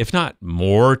fully, if not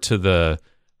more, to the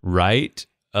right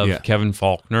of Kevin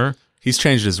Faulconer. He's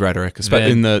changed his rhetoric,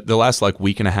 especially in the last like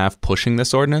week and a half pushing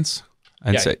this ordinance.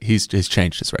 I'd say he's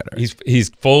changed his rhetoric. He's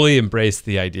fully embraced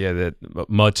the idea that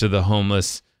much of the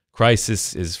homeless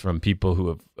crisis is from people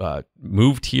who have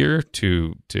moved here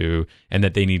to and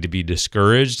that they need to be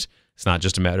discouraged. It's not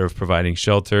just a matter of providing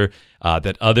shelter,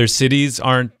 that other cities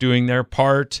aren't doing their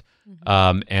part,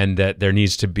 and that there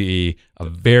needs to be a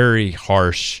very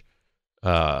harsh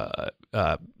but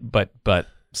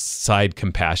side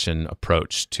compassion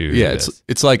approach to this.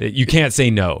 It's like you can't say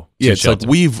no to it's shelter.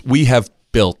 Like we have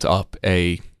built up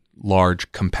a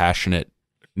large compassionate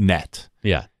net,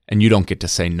 and you don't get to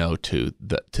say no to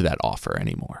that offer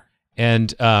anymore.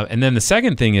 And then the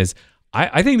second thing is,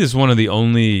 I think this is one of the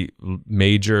only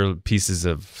major pieces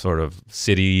of sort of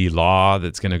city law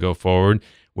that's going to go forward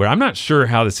where I'm not sure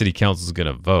how the city council is going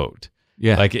to vote.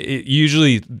 Yeah. Like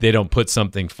usually they don't put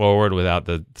something forward without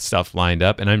the stuff lined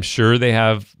up. And I'm sure they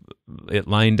have it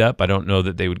lined up. I don't know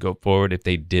that they would go forward if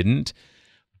they didn't,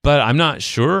 but I'm not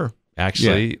sure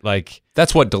actually. Like,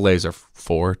 that's what delays are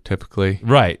for typically.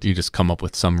 Right. You just come up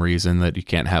with some reason that you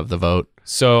can't have the vote.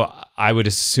 So I would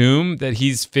assume that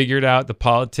he's figured out the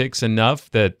politics enough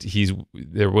that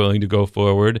they're willing to go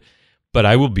forward. But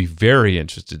I will be very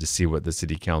interested to see what the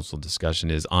city council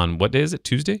discussion is on, what day is it,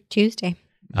 Tuesday? Tuesday.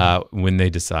 When they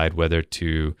decide whether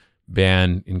to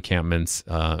ban encampments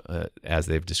as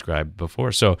they've described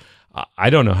before. So I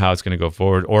don't know how it's going to go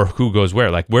forward or who goes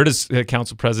where. Like, where does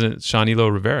Council President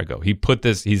Shanilo Rivera go? He put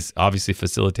this, he's obviously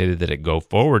facilitated that it go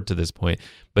forward to this point,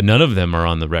 but none of them are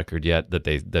on the record yet that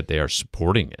they are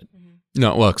supporting it.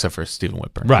 No, well, except for Stephen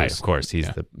Whitburn. Right, of course. He's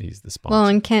the sponsor. Well,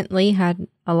 and Kent Lee had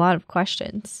a lot of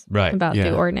questions Right. about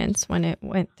the ordinance when it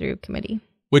went through committee.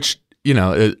 Which,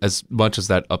 as much as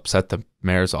that upset the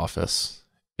mayor's office,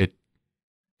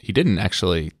 he didn't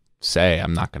actually say,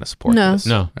 I'm not going to support this.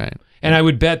 No. Right. And I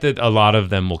would bet that a lot of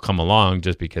them will come along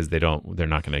just because they're not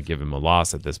going to give him a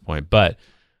loss at this point. But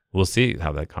we'll see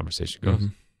how that conversation goes. Mm-hmm.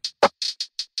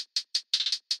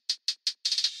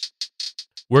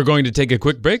 We're going to take a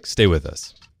quick break. Stay with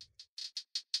us.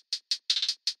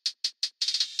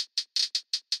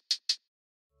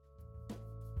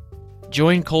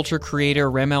 Join culture creator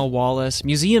Remel Wallace,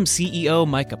 museum CEO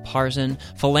Micah Parson,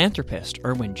 philanthropist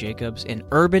Erwin Jacobs, and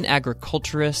urban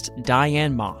agriculturist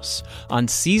Diane Moss on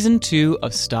Season 2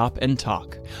 of Stop and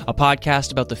Talk, a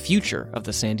podcast about the future of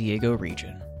the San Diego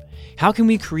region. How can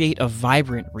we create a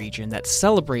vibrant region that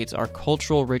celebrates our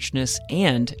cultural richness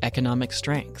and economic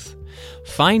strength?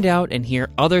 Find out and hear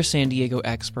other San Diego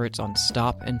experts on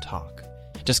Stop and Talk.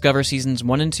 Discover seasons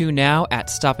 1 and 2 now at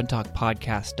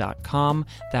stopandtalkpodcast.com.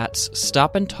 That's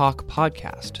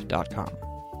stopandtalkpodcast.com.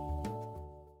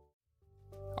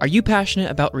 Are you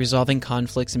passionate about resolving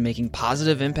conflicts and making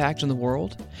positive impact in the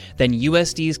world? Then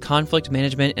USD's Conflict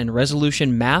Management and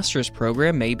Resolution Master's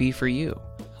Program may be for you.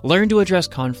 Learn to address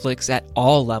conflicts at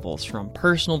all levels, from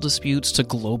personal disputes to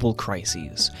global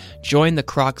crises. Join the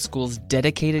Kroc School's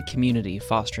dedicated community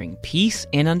fostering peace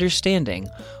and understanding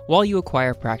while you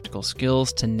acquire practical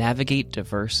skills to navigate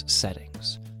diverse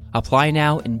settings. Apply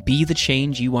now and be the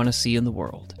change you want to see in the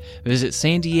world. Visit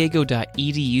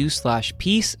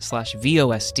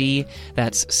sandiego.edu/peace/VOSD.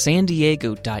 That's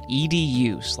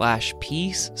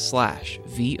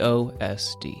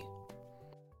sandiego.edu/peace/VOSD.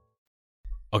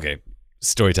 Okay.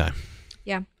 Story time.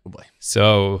 Yeah. Oh boy.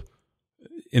 So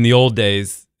in the old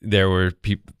days, there were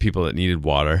people that needed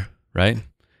water, right?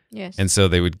 Yes. And so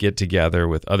they would get together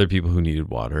with other people who needed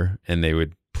water, and they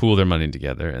would pool their money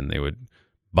together, and they would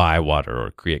buy water or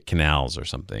create canals or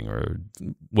something, or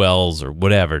wells or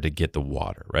whatever to get the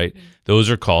water, right? Mm-hmm. Those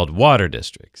are called water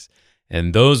districts.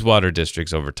 And those water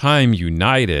districts over time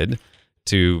united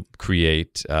to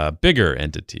create bigger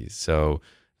entities. So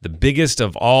the biggest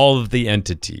of all of the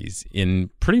entities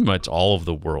in pretty much all of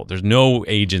the world. There's no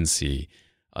agency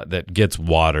that gets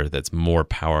water that's more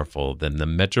powerful than the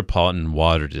Metropolitan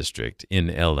Water District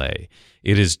in LA.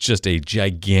 It is just a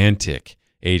gigantic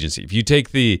agency. If you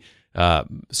take the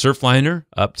Surfliner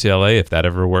up to LA, if that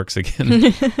ever works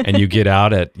again, and you get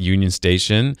out at Union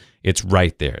Station, it's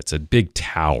right there. It's a big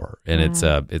tower, and it's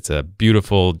a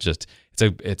beautiful, it's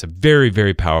a very,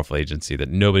 very powerful agency that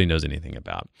nobody knows anything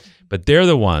about. But they're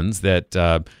the ones that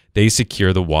they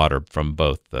secure the water from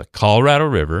both the Colorado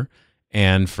River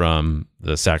and from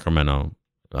the Sacramento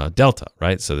Delta,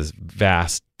 right? So this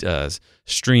vast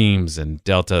streams and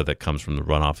delta that comes from the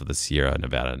runoff of the Sierra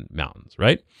Nevada mountains,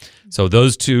 right? So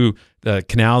those two, the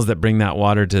canals that bring that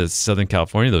water to Southern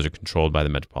California, those are controlled by the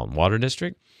Metropolitan Water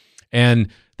District. And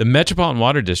the Metropolitan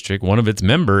Water District, one of its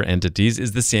member entities,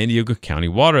 is the San Diego County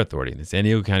Water Authority. And the San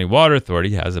Diego County Water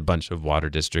Authority has a bunch of water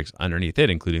districts underneath it,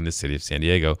 including the city of San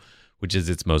Diego, which is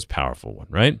its most powerful one,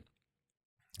 right?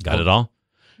 Got it all?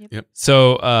 Yep.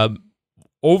 So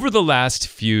over the last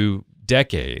few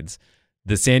decades,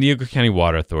 the San Diego County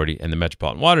Water Authority and the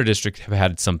Metropolitan Water District have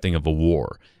had something of a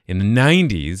war. In the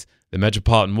 90s, the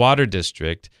Metropolitan Water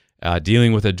District,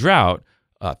 dealing with a drought,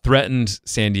 threatened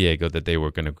San Diego that they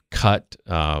were going to cut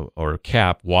or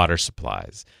cap water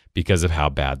supplies because of how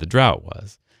bad the drought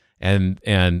was, and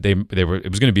it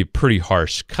was going to be a pretty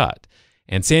harsh cut.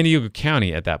 And San Diego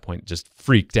County at that point just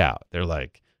freaked out. They're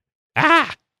like,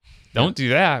 don't do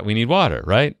that. We need water,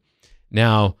 right?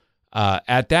 Now,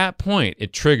 at that point,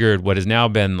 it triggered what has now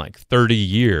been like 30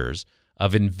 years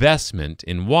of investment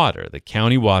in water. The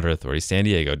County Water Authority, San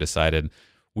Diego, decided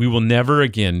we will never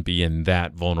again be in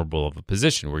that vulnerable of a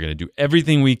position. We're going to do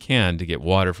everything we can to get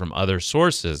water from other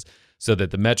sources so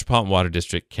that the Metropolitan Water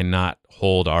District cannot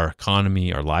hold our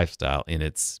economy, our lifestyle in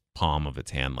its palm of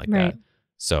its hand like that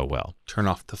so well. Turn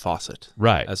off the faucet,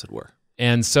 right, as it were.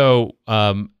 And so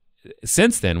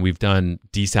since then, we've done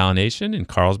desalination in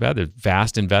Carlsbad. There's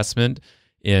vast investment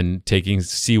in taking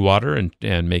seawater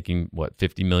and making,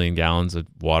 50 million gallons of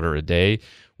water a day.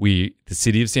 The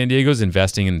city of San Diego is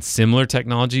investing in similar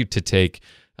technology to take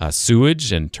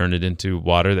sewage and turn it into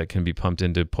water that can be pumped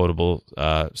into potable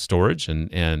storage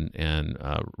and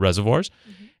reservoirs.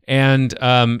 And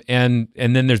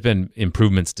then there's been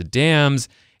improvements to dams.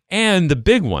 And the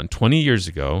big one, 20 years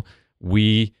ago,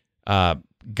 we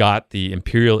got the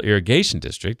Imperial Irrigation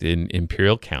District in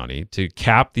Imperial County to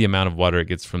cap the amount of water it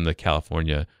gets from the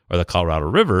California or the Colorado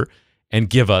River and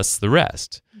give us the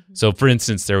rest. So, for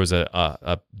instance, there's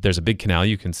a big canal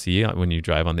you can see when you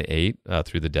drive on the 8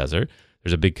 through the desert.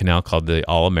 There's a big canal called the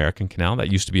All-American Canal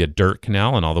that used to be a dirt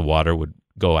canal, and all the water would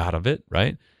go out of it,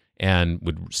 right? And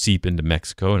would seep into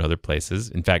Mexico and other places.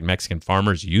 In fact, Mexican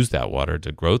farmers used that water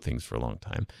to grow things for a long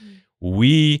time.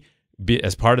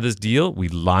 As part of this deal, we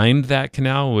lined that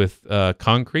canal with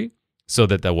concrete so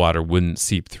that the water wouldn't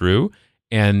seep through,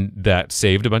 and that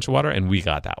saved a bunch of water, and we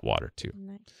got that water too.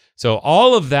 Nice. So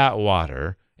all of that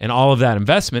water and all of that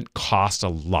investment cost a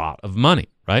lot of money,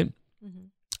 right?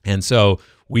 And so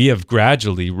we have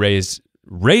gradually raised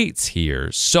rates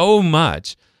here so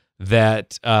much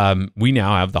that we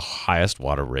now have the highest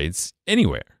water rates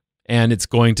anywhere. And it's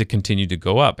going to continue to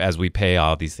go up as we pay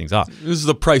all these things off. This is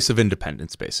the price of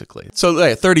independence, basically.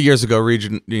 So 30 years ago,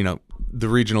 the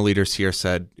regional leaders here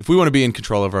said, if we want to be in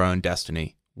control of our own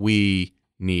destiny, we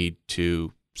need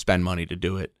to spend money to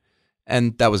do it.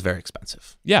 And that was very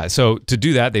expensive. Yeah, so to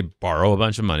do that, they borrow a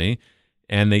bunch of money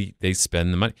and they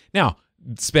spend the money. Now,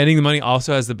 spending the money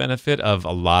also has the benefit of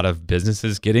a lot of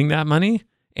businesses getting that money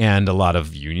and a lot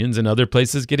of unions and other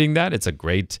places getting that. It's a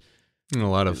great... And a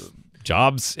lot of...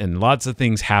 jobs and lots of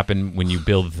things happen when you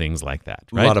build things like that,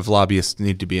 right? A lot of lobbyists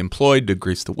need to be employed to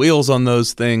grease the wheels on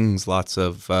those things. Lots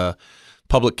of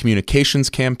public communications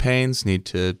campaigns need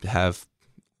to have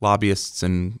lobbyists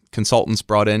and consultants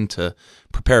brought in to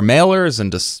prepare mailers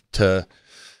and to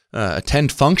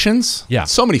attend functions. Yeah.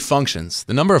 So many functions.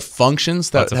 The number of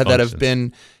functions that have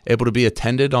been able to be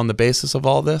attended on the basis of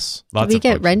all this. Do we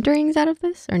get renderings out of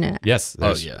this or not? Yes.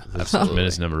 There's a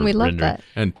tremendous number of we love renderings. that.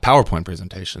 And PowerPoint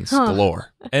presentations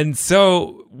galore. And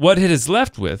so what it has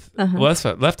left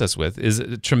us with is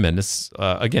a tremendous,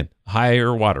 again,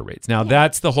 higher water rates. Now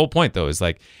that's the whole point though, is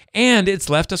and it's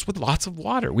left us with lots of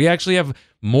water. We actually have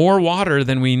more water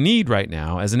than we need right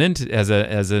now as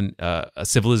a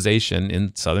civilization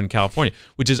in Southern California,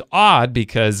 which is odd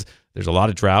because there's a lot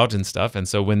of drought and stuff. And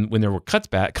so when there were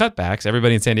cutbacks,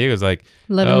 everybody in San Diego was like,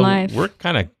 living life. We're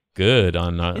kind of good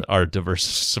on our diverse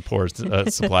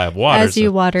supply of water. As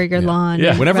you water your lawn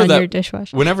and run your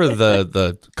dishwasher. Whenever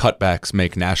the cutbacks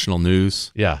make national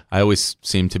news, I always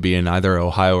seem to be in either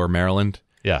Ohio or Maryland.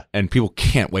 Yeah. And people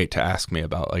can't wait to ask me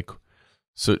about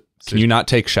so can you not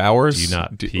take showers? Do you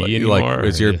not pee anymore?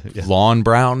 Is your lawn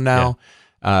brown now?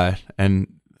 Yeah. And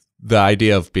the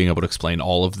idea of being able to explain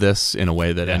all of this in a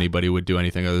way that anybody would do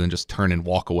anything other than just turn and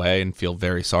walk away and feel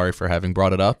very sorry for having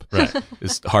brought it up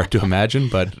is hard to imagine.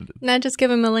 But not just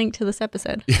give them a link to this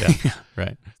episode. Yeah,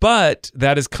 right. But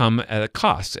that has come at a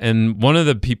cost. And one of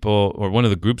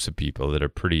the groups of people that are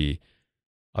pretty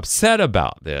upset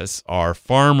about this are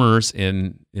farmers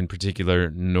in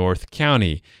particular North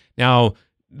County. Now,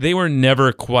 they were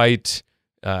never quite...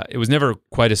 it was never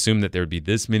quite assumed that there would be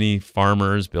this many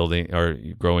farmers building or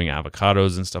growing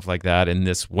avocados and stuff like that in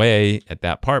this way at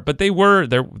that part. But they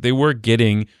were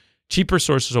getting cheaper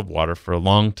sources of water for a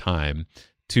long time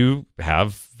to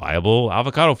have viable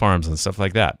avocado farms and stuff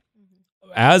like that.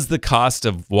 As the cost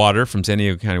of water from San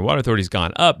Diego County Water Authority has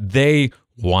gone up, they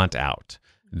want out.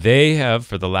 They have,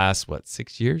 for the last,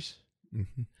 6 years?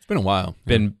 Mm-hmm. It's been a while.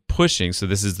 Been pushing. So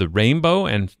this is the Rainbow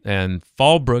and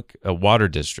Fallbrook water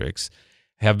districts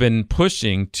have been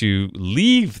pushing to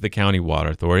leave the county water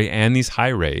authority and these high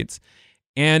rates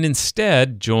and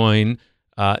instead join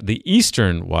the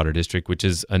Eastern Water District, which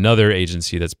is another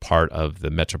agency that's part of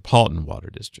the Metropolitan Water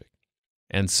District.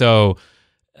 And so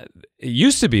it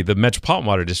used to be the Metropolitan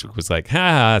Water District was like,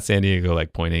 San Diego,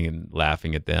 pointing and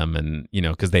laughing at them and,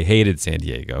 because they hated San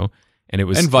Diego. And it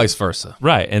was... And vice versa.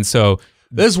 Right. And so...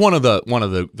 This is one of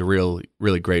the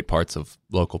really great parts of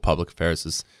local public affairs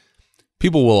is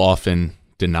people will often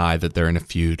deny that they're in a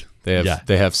feud.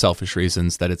 They have selfish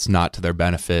reasons that it's not to their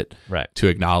benefit to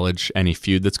acknowledge any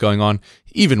feud that's going on,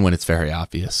 even when it's very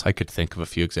obvious. I could think of a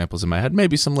few examples in my head.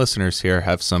 Maybe some listeners here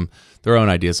have their own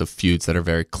ideas of feuds that are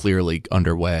very clearly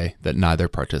underway that neither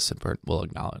participant will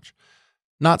acknowledge.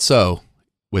 Not so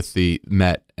with the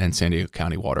Met and San Diego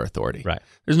County Water Authority. Right.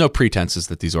 There's no pretenses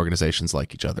that these organizations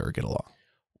like each other or get along.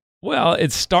 Well,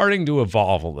 it's starting to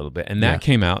evolve a little bit, and that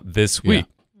came out this week.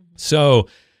 Yeah. So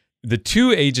the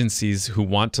two agencies who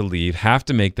want to leave have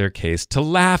to make their case to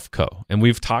LAFCO. And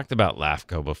we've talked about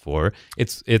LAFCO before.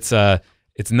 It's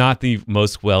It's not the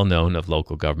most well-known of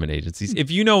local government agencies. If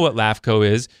you know what LAFCO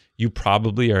is, you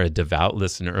probably are a devout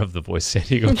listener of the Voice San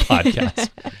Diego podcast.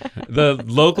 The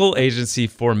local agency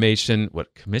formation,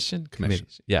 commission?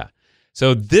 Yeah.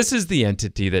 So this is the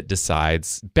entity that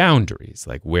decides boundaries,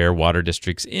 like where water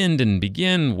districts end and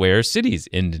begin, where cities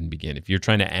end and begin. If you're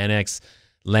trying to annex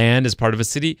land as part of a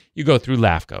city, you go through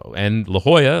LAFCO. And La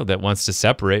Jolla, that wants to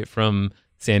separate from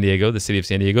San Diego, the city of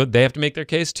San Diego, they have to make their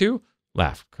case to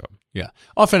LAFCO. Yeah.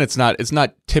 Often it's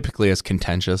not typically as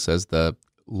contentious as the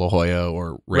La Jolla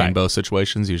or Rainbow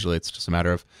situations. Usually it's just a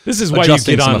matter of this is why you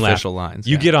get on official lines.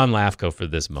 You get on LAFCO for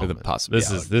this moment. For the possibility.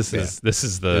 This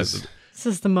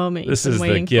is the moment. This is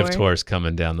the gift horse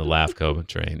coming down the LAFCO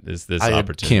train. Is this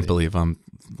opportunity? I can't believe I'm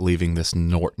leaving this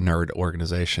nerd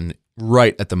organization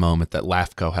right at the moment that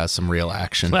LAFCO has some real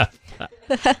action.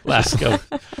 LAFCO.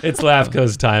 It's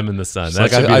LAFCO's time in the sun.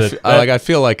 I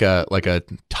feel like a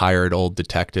tired old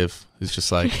detective who's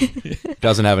just like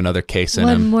doesn't have another case in him.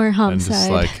 One more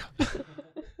homicide. And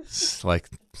just like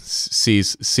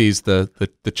sees the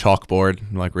chalkboard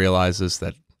and like realizes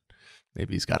that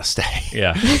maybe he's got to stay.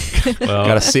 Yeah. Well,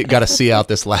 got to see out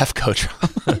this LAFCO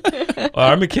trial.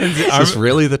 Our Mackenzie. Is this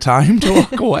really the time to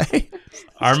walk away?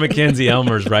 Our Mackenzie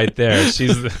Elmer's right there.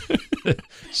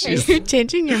 Are you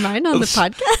changing your mind on the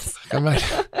podcast?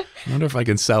 I wonder if I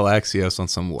can sell Axios on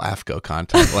some LAFCO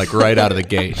content, like right out of the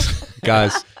gate.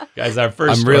 Guys, our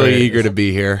first I'm really eager to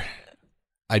be here.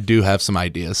 I do have some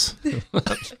ideas.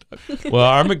 Well,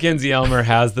 our Mackenzie Elmer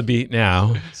has the beat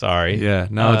now. Sorry. Yeah,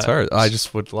 no, it's hard. I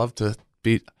just would love to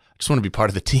I just want to be part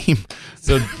of the team.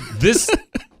 So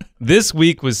this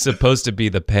week was supposed to be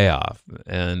the payoff,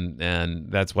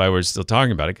 and that's why we're still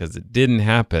talking about it, because it didn't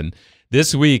happen.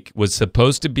 This week was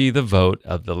supposed to be the vote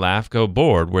of the LAFCO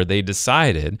board where they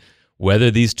decided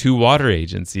whether these two water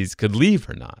agencies could leave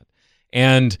or not.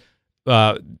 And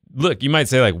look, you might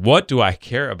say, like, what do I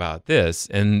care about this?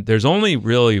 And there's only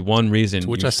really one reason. To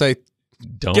which I say,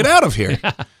 don't get out of here.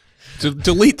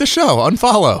 Delete the show.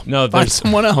 Unfollow. No, find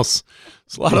someone else.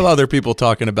 There's a lot of other people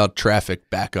talking about traffic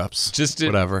backups. Just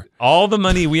whatever. All the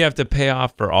money we have to pay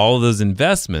off for all of those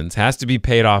investments has to be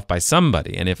paid off by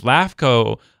somebody. And if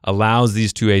LAFCO allows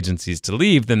these two agencies to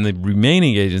leave, then the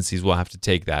remaining agencies will have to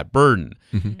take that burden.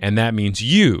 Mm-hmm. And that means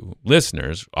you,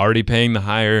 listeners, already paying the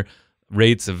higher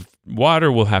rates of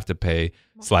water, will have to pay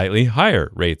slightly higher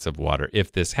rates of water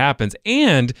if this happens.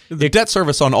 And the debt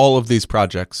service on all of these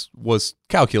projects was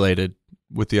calculated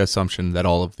with the assumption that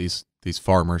all of these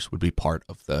farmers would be part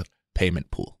of the payment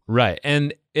pool. Right.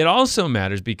 And it also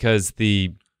matters because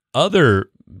the other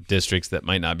districts that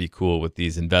might not be cool with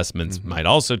these investments mm-hmm. might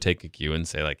also take a cue and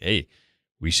say, like, hey,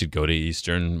 we should go to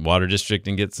Eastern Water District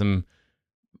and get some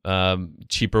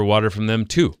cheaper water from them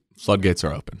too. Floodgates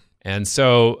are open. And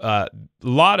so a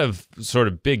lot of sort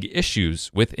of big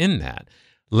issues within that.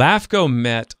 LAFCO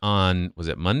met on, was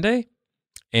it Monday?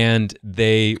 And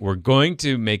they were going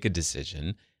to make a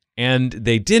decision. And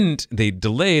they didn't. They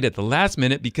delayed at the last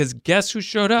minute because guess who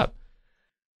showed up?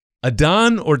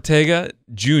 Adan Ortega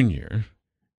Jr.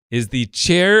 is the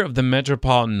chair of the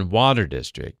Metropolitan Water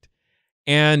District.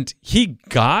 And he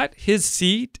got his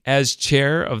seat as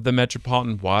chair of the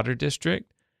Metropolitan Water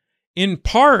District in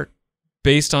part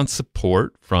based on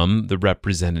support from the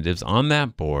representatives on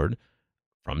that board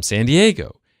from San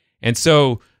Diego. And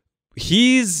so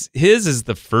his is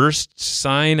the first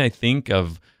sign, I think,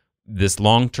 of this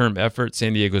long-term effort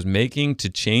San Diego's making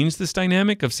to change this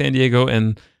dynamic of San Diego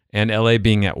and LA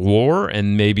being at war,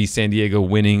 and maybe San Diego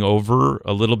winning over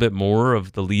a little bit more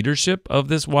of the leadership of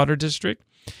this water district.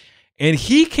 And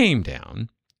he came down.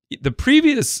 The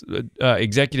previous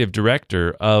executive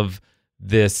director of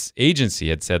this agency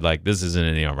had said, like, this isn't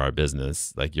any of our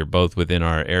business. Like, you're both within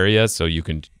our area, so you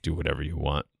can do whatever you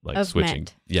want. Like of switching.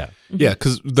 Met. Yeah. Mm-hmm. Yeah,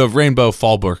 because the Rainbow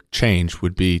Fallbrook change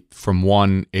would be from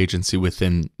one agency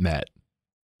within Met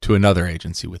to another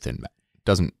agency within Met.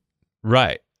 Doesn't.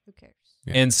 Right. Who cares?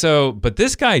 Yeah. And so, but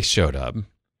this guy showed up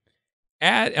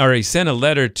or he sent a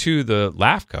letter to the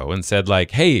LAFCO and said,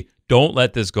 like, hey, don't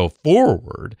let this go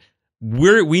forward.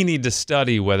 We need to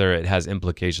study whether it has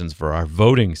implications for our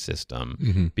voting system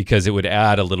mm-hmm. because it would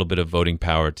add a little bit of voting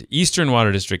power to Eastern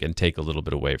Water District and take a little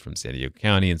bit away from San Diego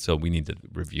County. And so we need to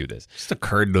review this. Just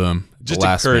occurred to him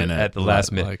at the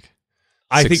last minute. Like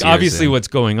I think obviously in. What's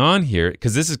going on here,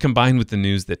 because this is combined with the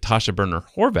news that Tasha Burner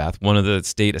Horvath, one of the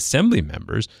state assembly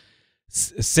members,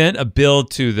 sent a bill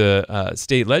to the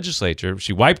state legislature.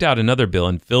 She wiped out another bill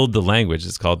and filled the language.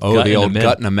 It's called gut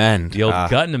and amend. The old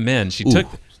gut and amend. She took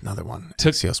another one.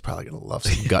 Axio's probably going to love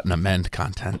some gut and amend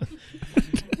content.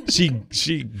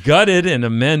 She gutted and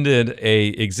amended a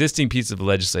existing piece of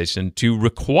legislation to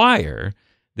require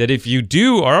that if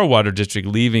you are a water district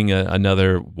leaving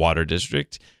another water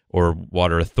district or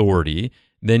water authority,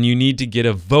 then you need to get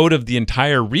a vote of the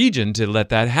entire region to let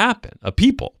that happen.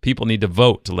 People need to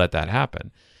vote to let that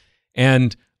happen.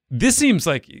 And this seems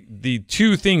like the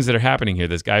two things that are happening here,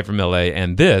 this guy from LA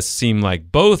and this, seem like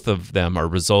both of them are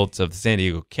results of San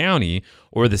Diego County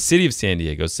or the city of San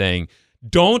Diego saying,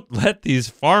 don't let these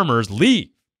farmers leave.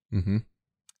 Mm-hmm.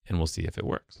 And we'll see if it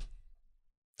works.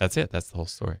 That's it. That's the whole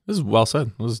story. This is well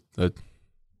said. It was a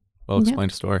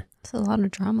well-explained story. It's a lot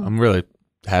of drama. I'm really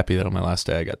happy that on my last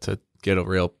day I got to get a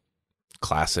real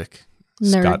classic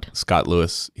Nerd. Scott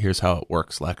Lewis, Here's How It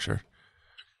Works lecture.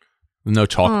 No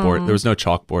chalkboard. There was no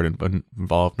chalkboard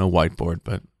involved, no whiteboard,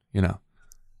 but,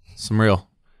 some real...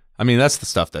 I mean, that's the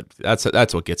stuff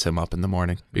that's what gets him up in the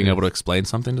morning, being able to explain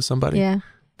something to somebody. Yeah,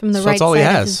 from the So right that's all side he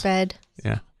of has. his bed.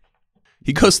 Yeah.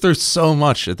 He goes through so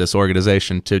much at this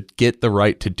organization to get the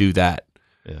right to do that.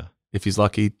 Yeah. If he's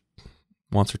lucky,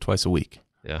 once or twice a week.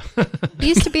 Yeah. He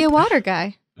used to be a water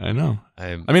guy. I know.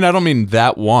 I mean, I don't mean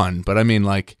that one, but I mean,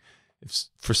 like,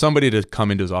 for somebody to come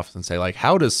into his office and say, like,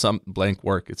 how does some blank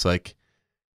work? It's like,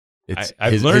 his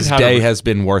day has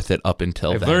been worth it up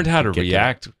until then. I've learned how to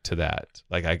react to that.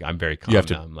 Like, I'm very calm now. You have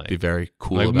to I'm like, be very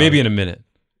cool. like, about maybe it. in a minute.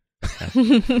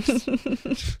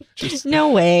 Just No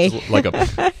way. like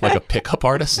a pickup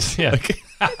artist. Yeah.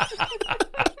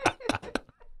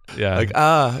 Yeah. Like,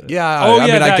 yeah. Oh, I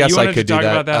yeah, mean, I that. guess You I wanted could to do talk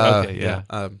that. about that? Okay, yeah.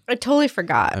 I totally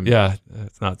forgot. Yeah,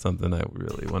 that's not something I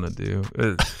really want to do.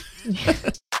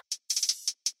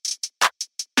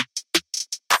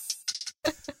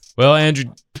 Well,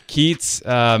 Andrew Keats,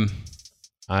 it's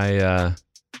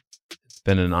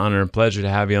been an honor and pleasure to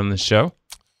have you on the show,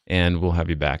 and we'll have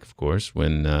you back, of course,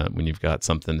 when you've got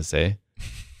something to say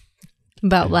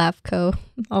About LAFCO,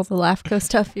 all the LAFCO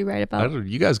stuff you write about.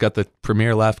 You guys got the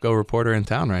premier LAFCO reporter in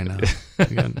town right now. I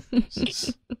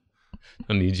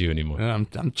don't need you anymore. I'm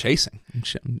chasing.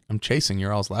 I'm chasing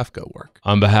your all's LAFCO work.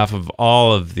 On behalf of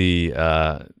all of the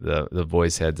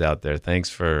voice heads out there, thanks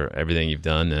for everything you've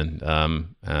done,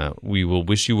 and we will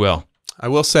wish you well. I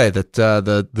will say that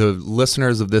the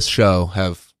listeners of this show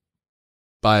have,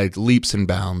 by leaps and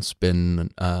bounds, been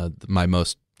my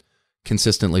most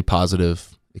consistently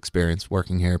positive experience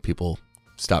working here. People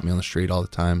stop me on the street all the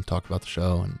time, talk about the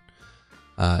show, and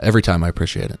every time I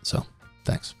appreciate it. So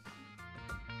thanks.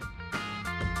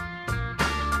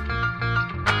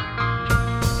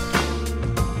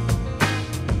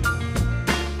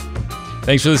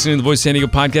 Thanks for listening to the Voice San Diego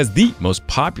podcast, the most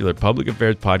popular public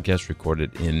affairs podcast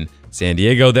recorded in San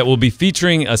Diego, that will be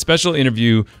featuring a special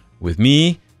interview with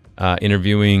me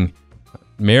interviewing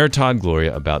Mayor Todd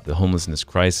Gloria about the homelessness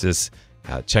crisis.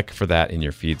 Check for that in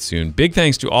your feed soon. Big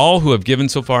thanks to all who have given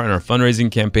so far in our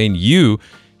fundraising campaign. You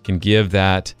can give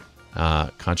that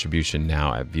contribution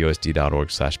now at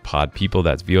vosd.org/podpeople.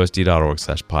 That's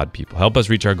vosd.org/podpeople. Help us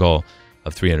reach our goal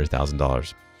of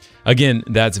 $300,000. Again,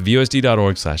 that's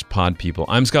vosd.org/podpeople.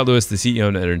 I'm Scott Lewis, the CEO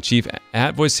and editor-in-chief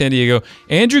at Voice San Diego.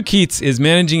 Andrew Keats is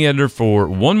managing editor for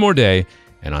One More Day,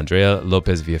 and Andrea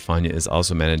Lopez Villafana is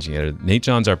also managing editor. Nate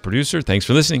John's our producer. Thanks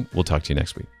for listening. We'll talk to you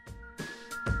next week.